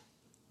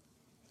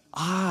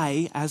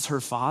 I, as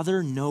her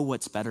father, know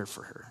what's better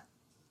for her.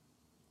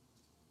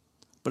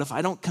 But if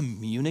I don't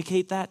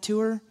communicate that to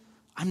her,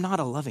 I'm not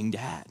a loving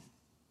dad.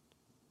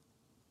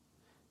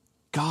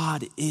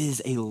 God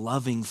is a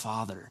loving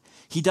father.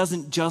 He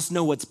doesn't just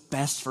know what's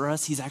best for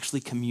us, he's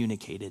actually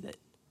communicated it.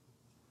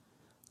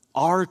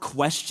 Our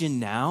question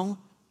now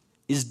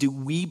is, do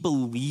we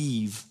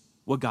believe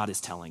what God is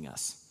telling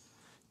us?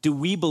 Do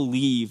we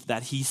believe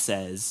that he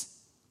says,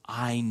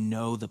 I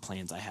know the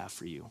plans I have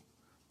for you,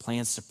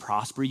 plans to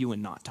prosper you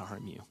and not to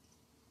harm you?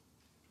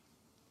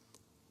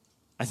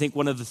 I think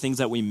one of the things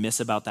that we miss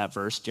about that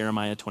verse,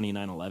 Jeremiah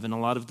 29:11, a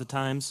lot of the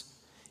times,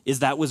 is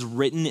that was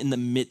written in the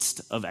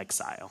midst of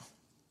exile.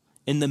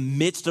 In the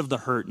midst of the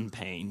hurt and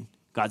pain,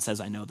 God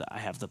says, I know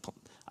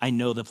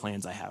the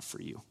plans I have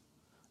for you.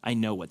 I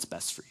know what's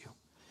best for you.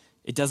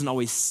 It doesn't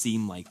always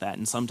seem like that,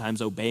 and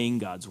sometimes obeying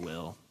God's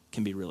will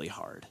can be really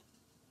hard.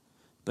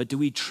 But do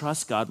we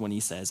trust God when he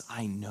says,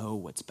 I know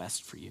what's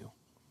best for you?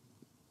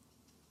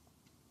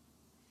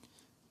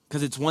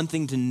 Because it's one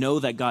thing to know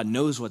that God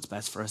knows what's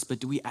best for us, but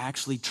do we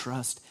actually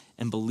trust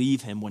and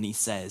believe him when he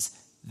says,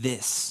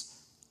 this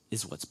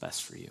is what's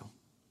best for you?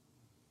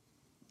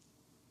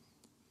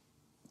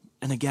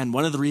 And again,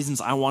 one of the reasons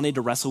I wanted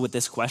to wrestle with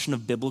this question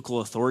of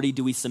biblical authority,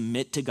 do we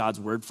submit to God's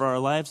word for our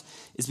lives,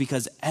 is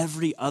because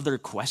every other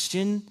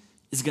question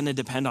is going to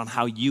depend on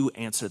how you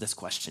answer this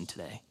question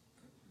today,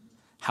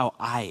 how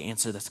I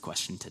answer this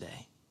question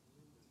today.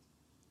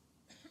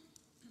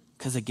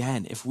 Because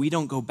again, if we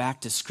don't go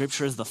back to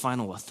Scripture as the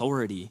final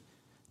authority,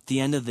 at the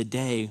end of the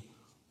day,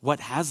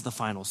 what has the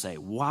final say?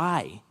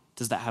 Why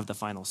does that have the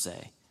final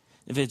say?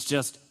 If it's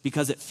just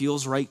because it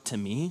feels right to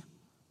me,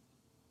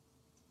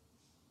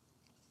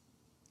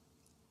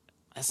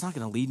 that's not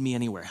going to lead me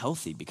anywhere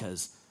healthy,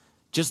 because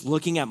just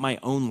looking at my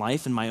own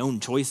life and my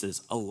own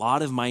choices, a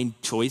lot of my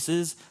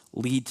choices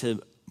lead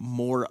to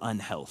more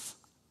unhealth.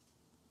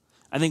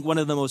 I think one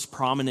of the most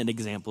prominent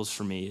examples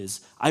for me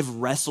is I've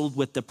wrestled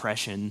with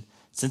depression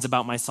since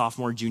about my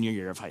sophomore, junior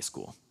year of high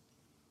school.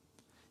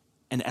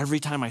 And every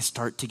time I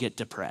start to get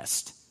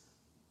depressed,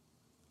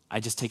 I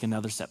just take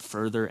another step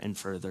further and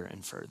further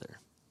and further.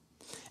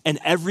 And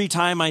every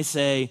time I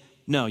say,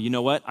 no, you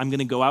know what? I'm going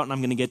to go out and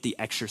I'm going to get the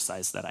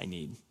exercise that I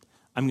need.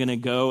 I'm going to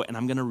go and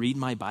I'm going to read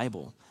my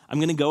Bible. I'm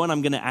going to go and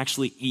I'm going to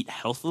actually eat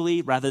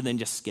healthily rather than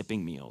just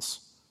skipping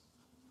meals.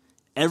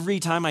 Every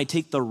time I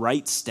take the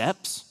right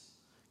steps,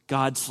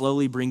 God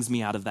slowly brings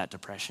me out of that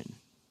depression.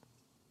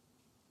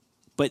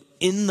 But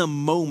in the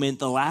moment,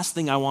 the last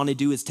thing I want to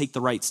do is take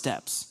the right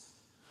steps.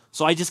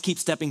 So I just keep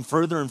stepping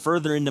further and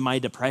further into my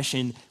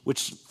depression,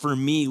 which for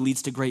me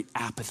leads to great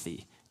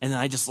apathy. And then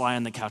I just lie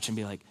on the couch and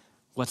be like,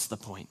 what's the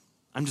point?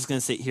 I'm just going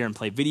to sit here and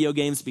play video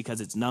games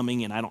because it's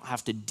numbing and I don't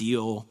have to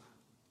deal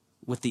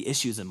with the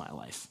issues in my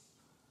life.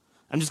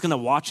 I'm just going to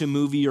watch a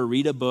movie or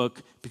read a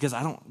book because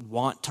I don't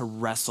want to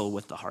wrestle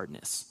with the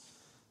hardness.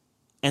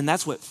 And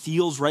that's what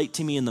feels right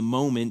to me in the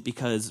moment,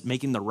 because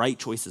making the right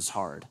choice is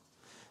hard.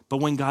 But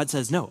when God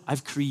says, no,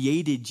 I've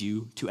created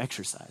you to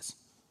exercise.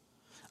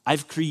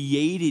 I've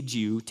created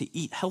you to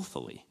eat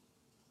healthily.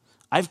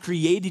 I've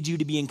created you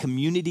to be in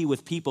community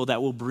with people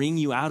that will bring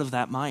you out of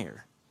that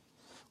mire.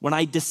 When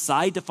I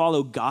decide to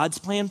follow God's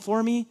plan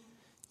for me,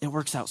 it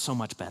works out so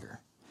much better.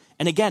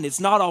 And again, it's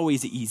not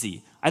always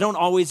easy. I don't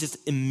always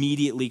just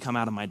immediately come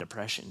out of my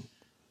depression.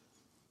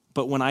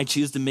 But when I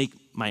choose to make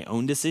my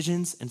own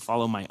decisions and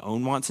follow my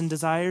own wants and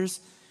desires,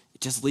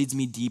 it just leads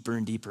me deeper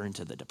and deeper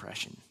into the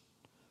depression.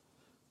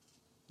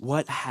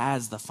 What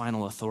has the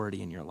final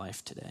authority in your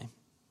life today?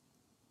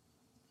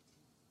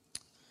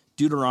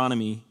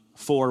 Deuteronomy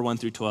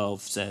 4:1-12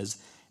 says,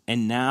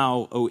 and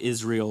now, O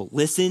Israel,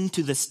 listen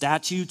to the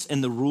statutes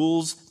and the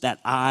rules that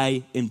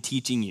I am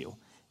teaching you,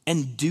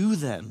 and do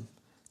them,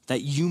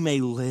 that you may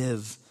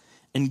live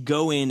and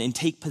go in and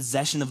take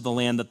possession of the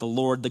land that the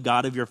Lord, the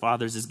God of your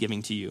fathers, is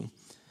giving to you.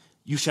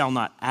 You shall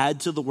not add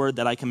to the word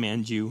that I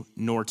command you,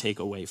 nor take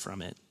away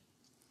from it,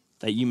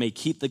 that you may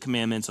keep the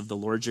commandments of the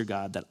Lord your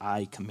God that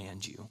I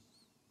command you.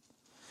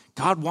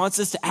 God wants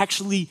us to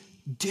actually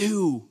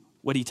do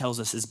what he tells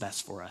us is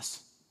best for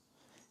us.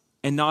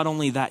 And not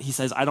only that, he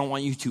says, I don't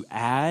want you to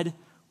add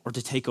or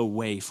to take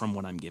away from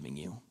what I'm giving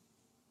you.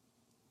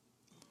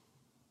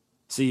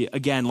 See,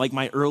 again, like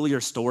my earlier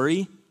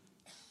story,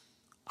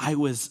 I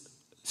was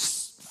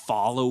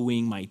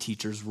following my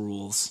teacher's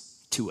rules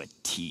to a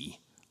T.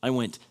 I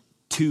went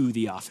to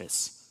the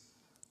office.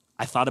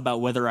 I thought about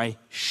whether I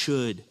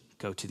should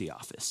go to the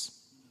office.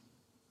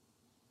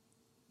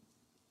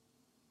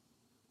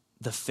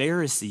 The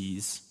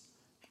Pharisees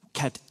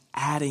kept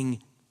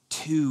adding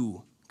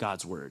to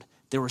God's word.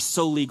 They were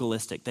so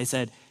legalistic. They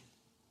said,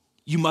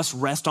 you must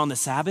rest on the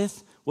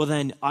Sabbath. Well,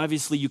 then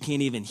obviously you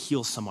can't even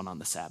heal someone on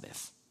the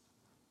Sabbath.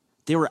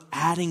 They were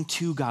adding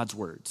to God's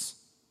words.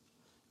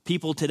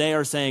 People today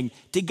are saying,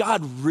 did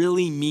God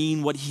really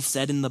mean what he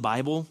said in the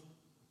Bible?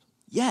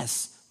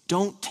 Yes,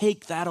 don't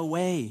take that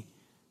away.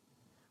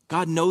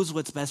 God knows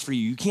what's best for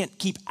you. You can't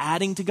keep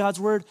adding to God's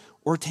word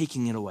or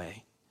taking it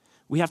away.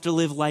 We have to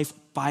live life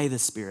by the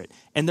Spirit.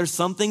 And there's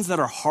some things that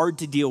are hard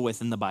to deal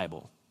with in the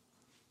Bible.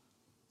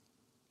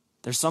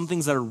 There's some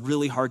things that are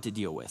really hard to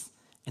deal with.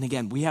 And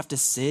again, we have to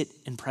sit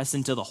and press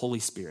into the Holy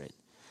Spirit,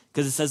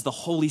 because it says the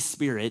Holy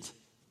Spirit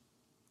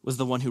was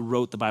the one who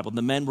wrote the Bible.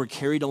 The men were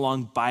carried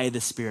along by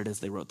the Spirit as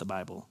they wrote the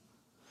Bible.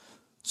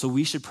 So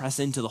we should press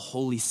into the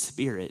Holy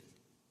Spirit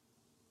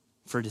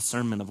for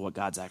discernment of what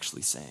God's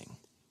actually saying.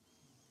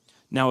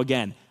 Now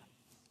again,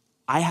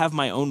 I have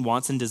my own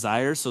wants and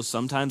desires, so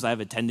sometimes I have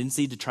a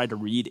tendency to try to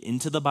read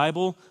into the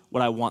Bible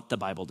what I want the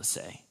Bible to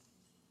say.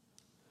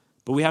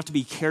 But we have to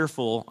be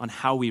careful on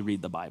how we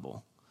read the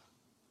Bible.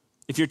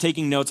 If you're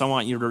taking notes, I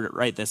want you to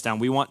write this down.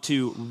 We want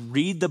to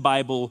read the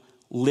Bible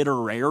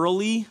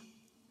literarily,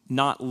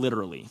 not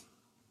literally.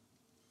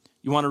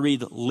 You want to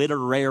read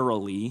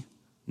literarily,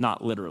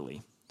 not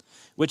literally.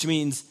 Which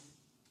means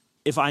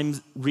if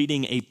I'm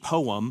reading a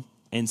poem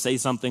and say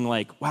something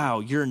like, wow,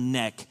 your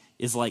neck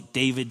is like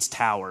David's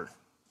tower,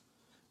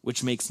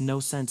 which makes no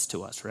sense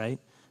to us, right?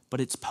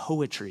 But it's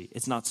poetry.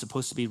 It's not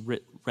supposed to be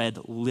read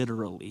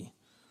literally.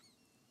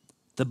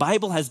 The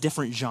Bible has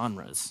different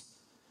genres.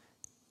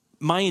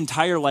 My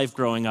entire life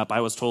growing up,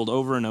 I was told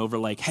over and over,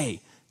 like,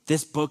 hey,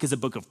 this book is a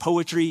book of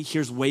poetry.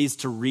 Here's ways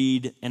to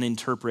read and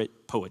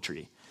interpret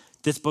poetry.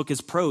 This book is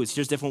prose.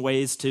 Here's different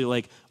ways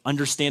to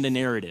understand a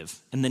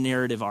narrative and the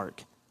narrative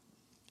arc.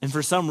 And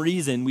for some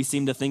reason, we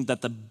seem to think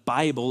that the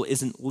Bible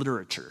isn't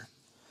literature.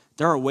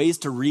 There are ways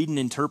to read and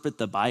interpret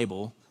the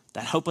Bible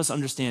that help us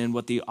understand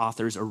what the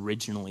authors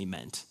originally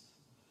meant.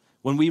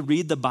 When we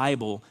read the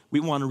Bible, we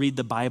want to read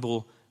the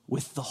Bible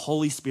with the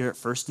Holy Spirit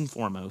first and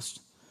foremost,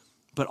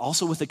 but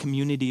also with a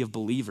community of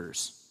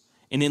believers,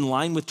 and in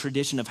line with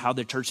tradition of how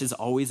the church has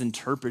always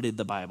interpreted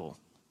the Bible.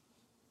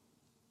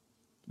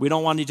 We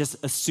don't want to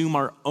just assume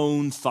our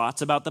own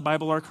thoughts about the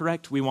Bible are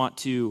correct. We want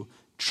to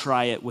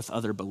try it with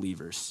other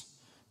believers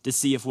to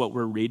see if what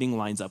we're reading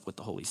lines up with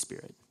the Holy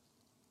Spirit.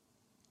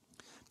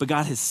 But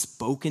God has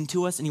spoken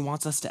to us, and he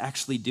wants us to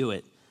actually do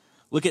it.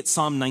 Look at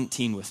Psalm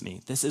 19 with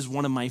me. This is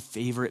one of my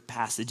favorite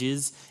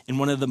passages and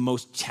one of the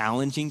most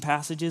challenging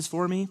passages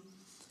for me.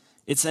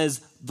 It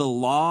says, the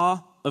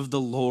law of the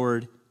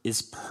Lord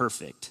is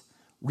perfect,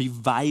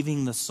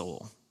 reviving the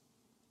soul.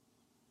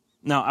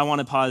 Now, I want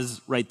to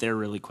pause right there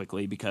really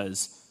quickly,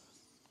 because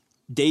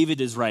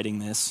David is writing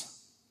this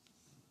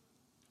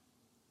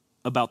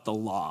about the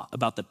law,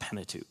 about the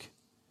Pentateuch.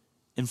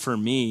 And for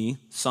me,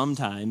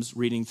 sometimes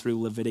reading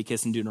through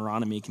Leviticus and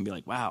Deuteronomy can be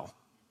like, wow,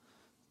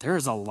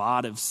 there's a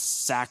lot of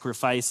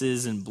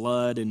sacrifices and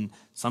blood, and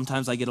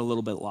sometimes I get a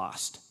little bit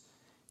lost.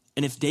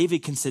 And if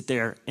David can sit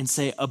there and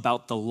say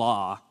about the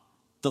law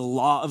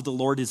of the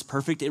Lord is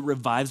perfect, it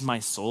revives my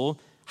soul,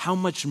 how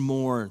much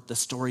more the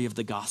story of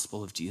the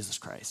gospel of Jesus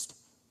Christ?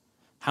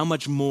 How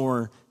much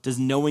more does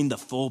knowing the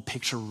full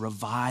picture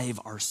revive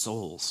our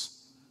souls?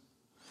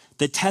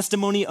 The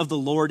testimony of the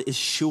Lord is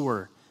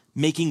sure,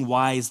 making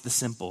wise the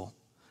simple.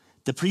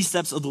 The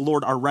precepts of the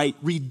Lord are right,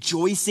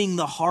 rejoicing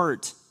the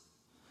heart.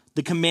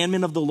 The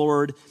commandment of the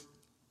Lord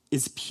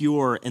is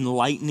pure,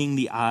 enlightening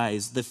the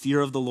eyes. The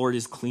fear of the Lord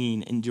is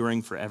clean,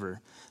 enduring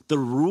forever. The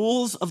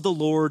rules of the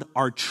Lord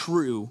are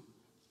true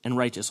and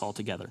righteous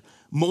altogether.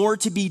 More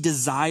to be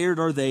desired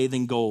are they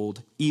than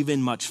gold,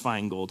 even much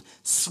fine gold.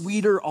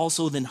 Sweeter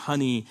also than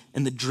honey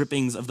and the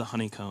drippings of the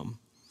honeycomb.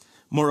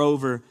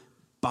 Moreover,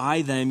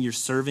 by them your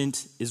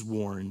servant is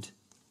warned.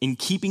 In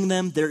keeping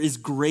them there is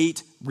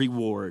great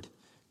reward.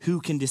 Who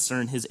can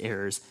discern his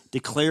errors?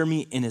 Declare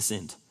me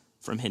innocent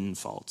from hidden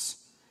faults.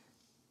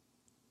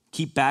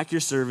 Keep back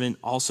your servant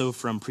also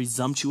from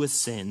presumptuous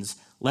sins.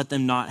 Let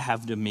them not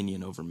have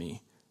dominion over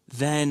me.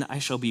 Then I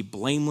shall be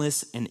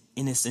blameless and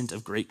innocent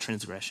of great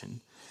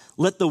transgression.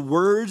 Let the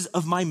words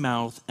of my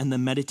mouth and the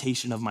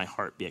meditation of my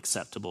heart be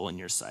acceptable in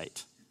your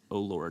sight, O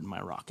Lord,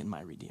 my rock and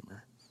my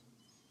redeemer.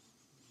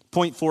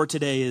 Point 4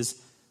 today is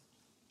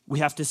we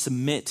have to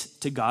submit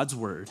to God's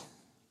word.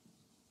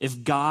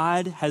 If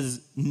God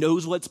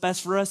knows what's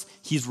best for us,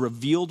 he's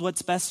revealed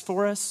what's best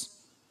for us,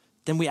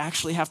 then we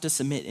actually have to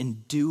submit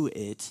and do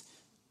it.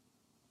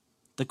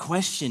 The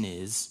question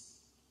is,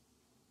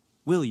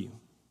 will you?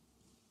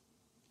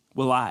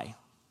 Will I?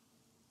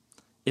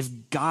 If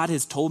God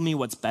has told me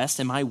what's best,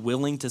 am I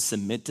willing to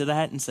submit to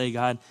that and say,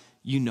 God,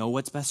 you know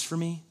what's best for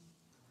me?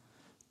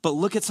 But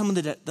look at some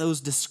of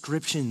those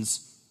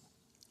descriptions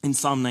in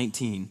Psalm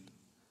 19.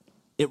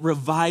 It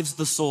revives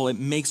the soul. It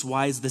makes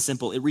wise the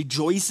simple. It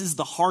rejoices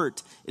the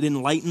heart. It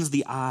enlightens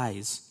the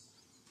eyes.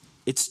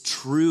 It's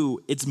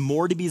true. It's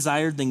more to be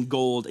desired than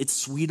gold. It's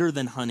sweeter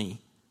than honey.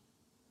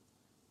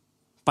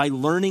 By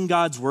learning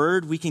God's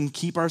word, we can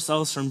keep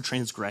ourselves from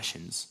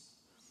transgressions.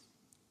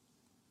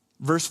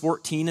 Verse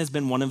 14 has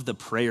been one of the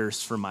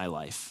prayers for my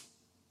life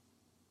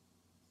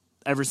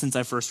ever since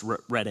I first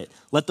read it.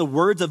 Let the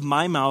words of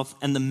my mouth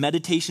and the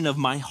meditation of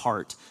my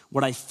heart,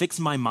 what I fix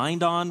my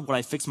mind on, what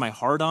I fix my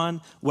heart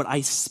on, what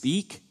I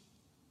speak,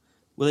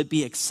 will it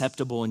be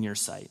acceptable in your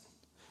sight?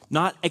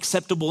 Not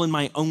acceptable in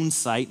my own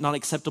sight, not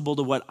acceptable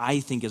to what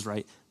I think is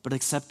right, but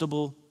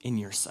acceptable in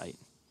your sight.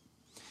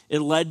 It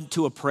led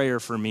to a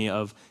prayer for me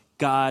of,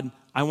 God,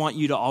 I want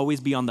you to always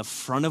be on the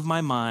front of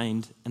my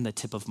mind and the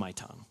tip of my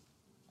tongue.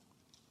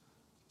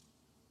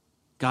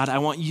 God, I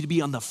want you to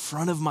be on the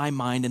front of my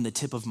mind and the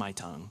tip of my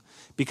tongue.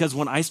 Because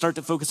when I start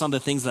to focus on the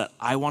things that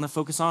I want to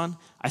focus on,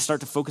 I start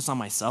to focus on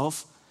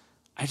myself.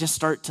 I just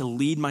start to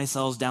lead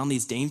myself down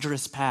these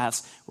dangerous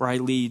paths where I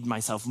lead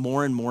myself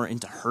more and more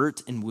into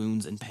hurt and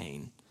wounds and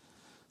pain.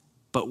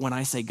 But when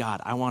I say,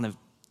 God, I want to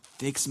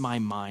fix my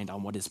mind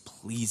on what is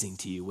pleasing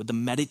to you, would the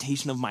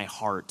meditation of my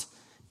heart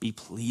be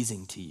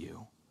pleasing to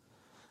you?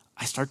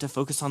 I start to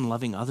focus on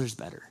loving others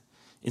better.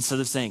 Instead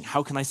of saying,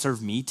 how can I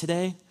serve me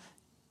today?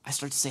 I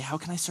start to say, how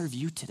can I serve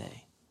you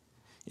today?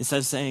 Instead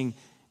of saying,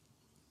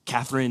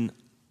 Catherine,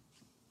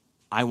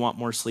 I want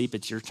more sleep.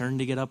 It's your turn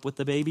to get up with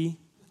the baby.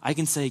 I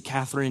can say,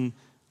 Catherine,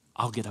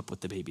 I'll get up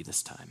with the baby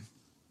this time.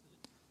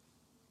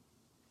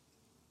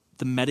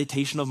 The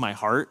meditation of my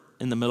heart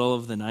in the middle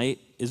of the night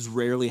is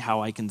rarely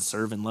how I can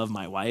serve and love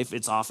my wife.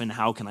 It's often,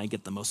 how can I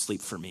get the most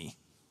sleep for me?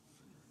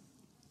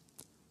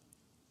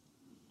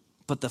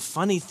 But the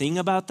funny thing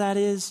about that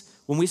is,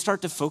 when we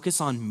start to focus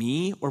on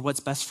me or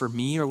what's best for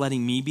me or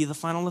letting me be the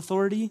final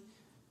authority,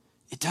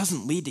 it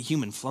doesn't lead to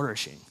human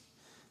flourishing.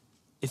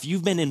 If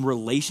you've been in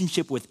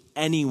relationship with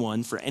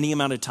anyone for any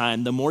amount of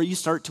time, the more you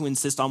start to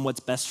insist on what's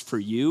best for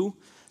you,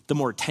 the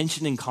more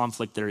tension and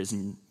conflict there is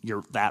in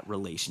that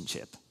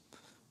relationship.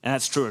 And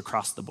that's true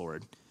across the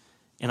board.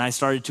 And I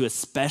started to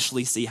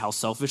especially see how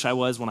selfish I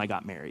was when I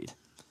got married.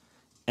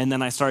 And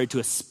then I started to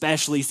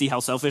especially see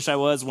how selfish I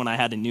was when I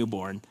had a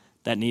newborn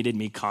that needed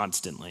me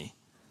constantly.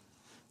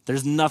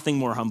 There's nothing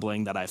more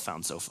humbling that I've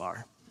found so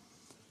far.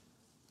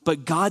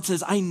 But God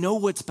says, I know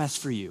what's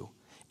best for you.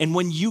 And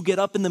when you get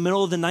up in the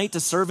middle of the night to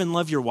serve and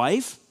love your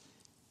wife,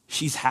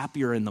 she's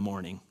happier in the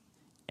morning.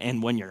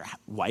 And when your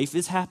wife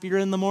is happier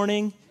in the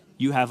morning,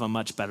 you have a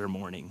much better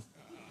morning.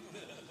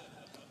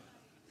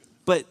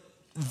 But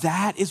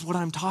that is what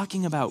I'm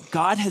talking about.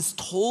 God has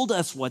told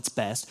us what's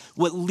best,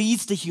 what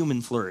leads to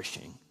human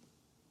flourishing.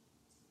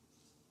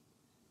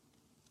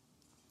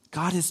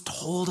 God has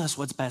told us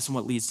what's best and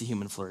what leads to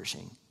human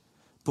flourishing.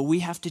 But we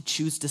have to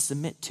choose to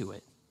submit to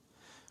it.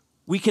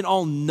 We can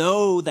all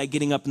know that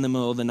getting up in the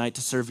middle of the night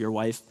to serve your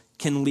wife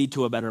can lead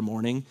to a better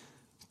morning.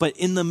 But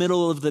in the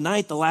middle of the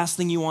night, the last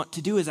thing you want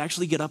to do is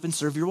actually get up and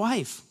serve your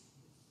wife.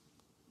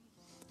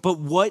 But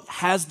what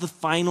has the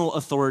final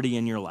authority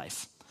in your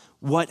life?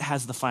 What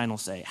has the final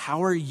say?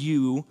 How are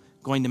you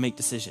going to make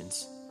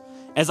decisions?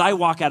 As I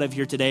walk out of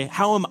here today,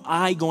 how am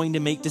I going to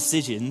make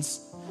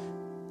decisions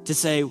to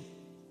say,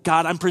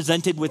 God, I'm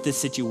presented with this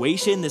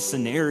situation, this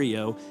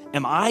scenario.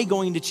 Am I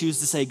going to choose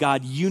to say,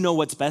 God, you know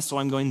what's best, so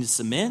I'm going to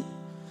submit?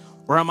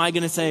 Or am I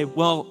going to say,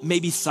 well,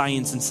 maybe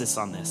science insists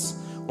on this?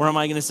 Or am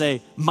I going to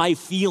say, my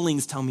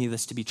feelings tell me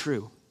this to be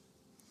true?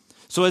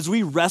 So as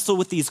we wrestle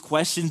with these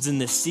questions in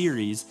this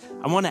series,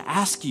 I want to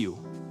ask you,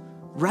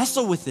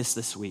 wrestle with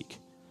this week.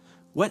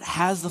 What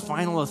has the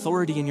final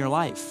authority in your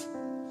life?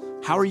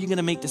 How are you going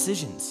to make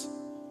decisions?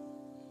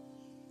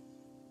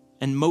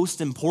 And most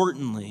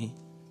importantly,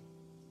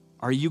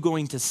 are you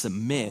going to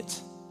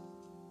submit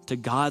to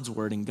God's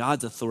word and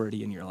God's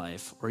authority in your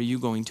life, or are you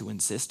going to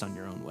insist on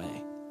your own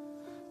way?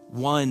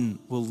 One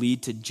will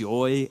lead to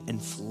joy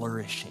and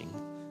flourishing.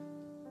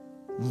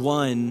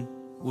 One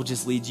will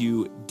just lead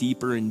you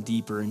deeper and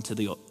deeper into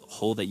the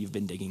hole that you've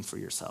been digging for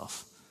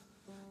yourself.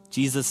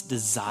 Jesus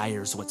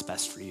desires what's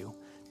best for you.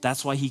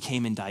 That's why he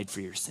came and died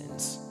for your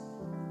sins.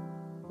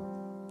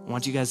 I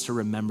want you guys to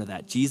remember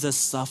that. Jesus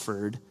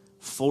suffered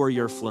for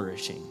your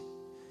flourishing.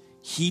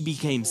 He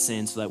became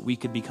sin so that we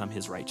could become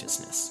his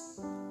righteousness.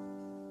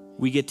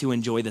 We get to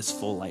enjoy this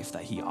full life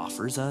that he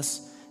offers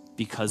us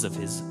because of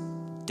his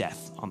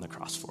death on the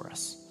cross for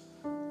us.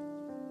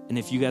 And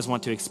if you guys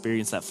want to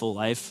experience that full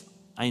life,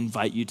 I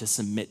invite you to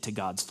submit to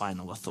God's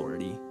final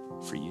authority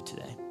for you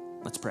today.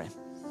 Let's pray.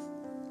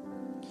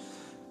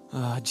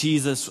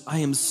 Jesus, I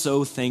am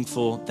so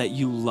thankful that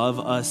you love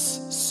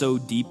us so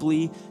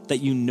deeply, that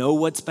you know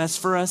what's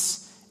best for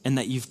us, and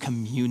that you've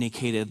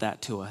communicated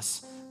that to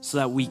us, so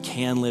that we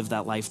can live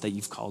that life that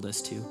you've called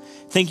us to.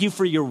 Thank you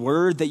for your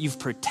word that you've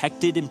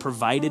protected and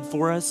provided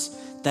for us,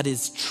 that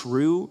is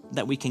true,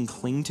 that we can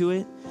cling to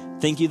it.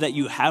 Thank you that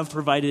you have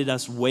provided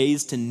us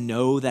ways to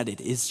know that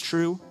it is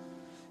true.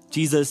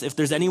 Jesus, if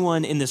there's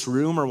anyone in this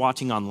room or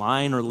watching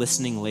online or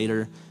listening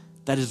later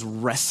that is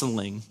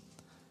wrestling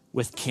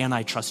with, can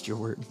I trust your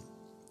word?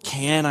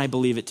 Can I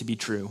believe it to be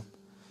true?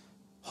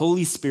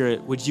 Holy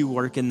Spirit, would you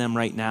work in them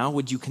right now?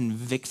 Would you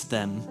convict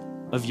them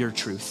of your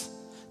truth?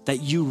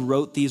 That you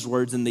wrote these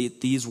words and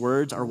these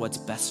words are what's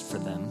best for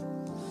them.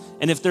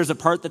 And if there's a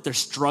part that they're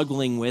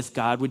struggling with,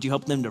 God, would you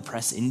help them to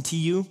press into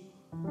you,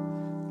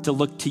 to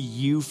look to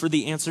you for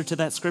the answer to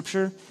that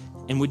scripture?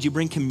 And would you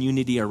bring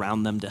community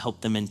around them to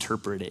help them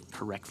interpret it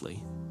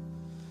correctly?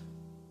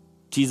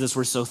 Jesus,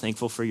 we're so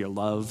thankful for your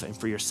love and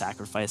for your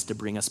sacrifice to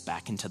bring us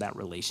back into that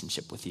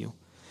relationship with you.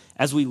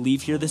 As we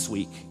leave here this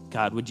week,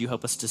 God, would you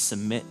help us to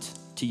submit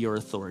to your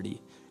authority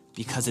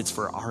because it's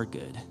for our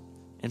good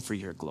and for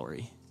your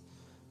glory.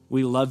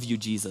 We love you,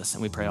 Jesus,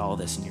 and we pray all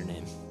this in your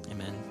name.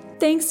 Amen.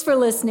 Thanks for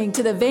listening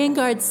to the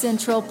Vanguard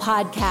Central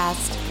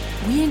podcast.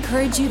 We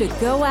encourage you to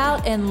go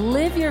out and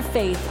live your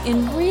faith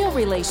in real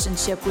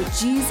relationship with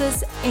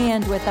Jesus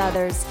and with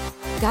others.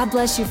 God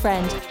bless you,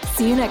 friend.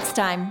 See you next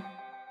time.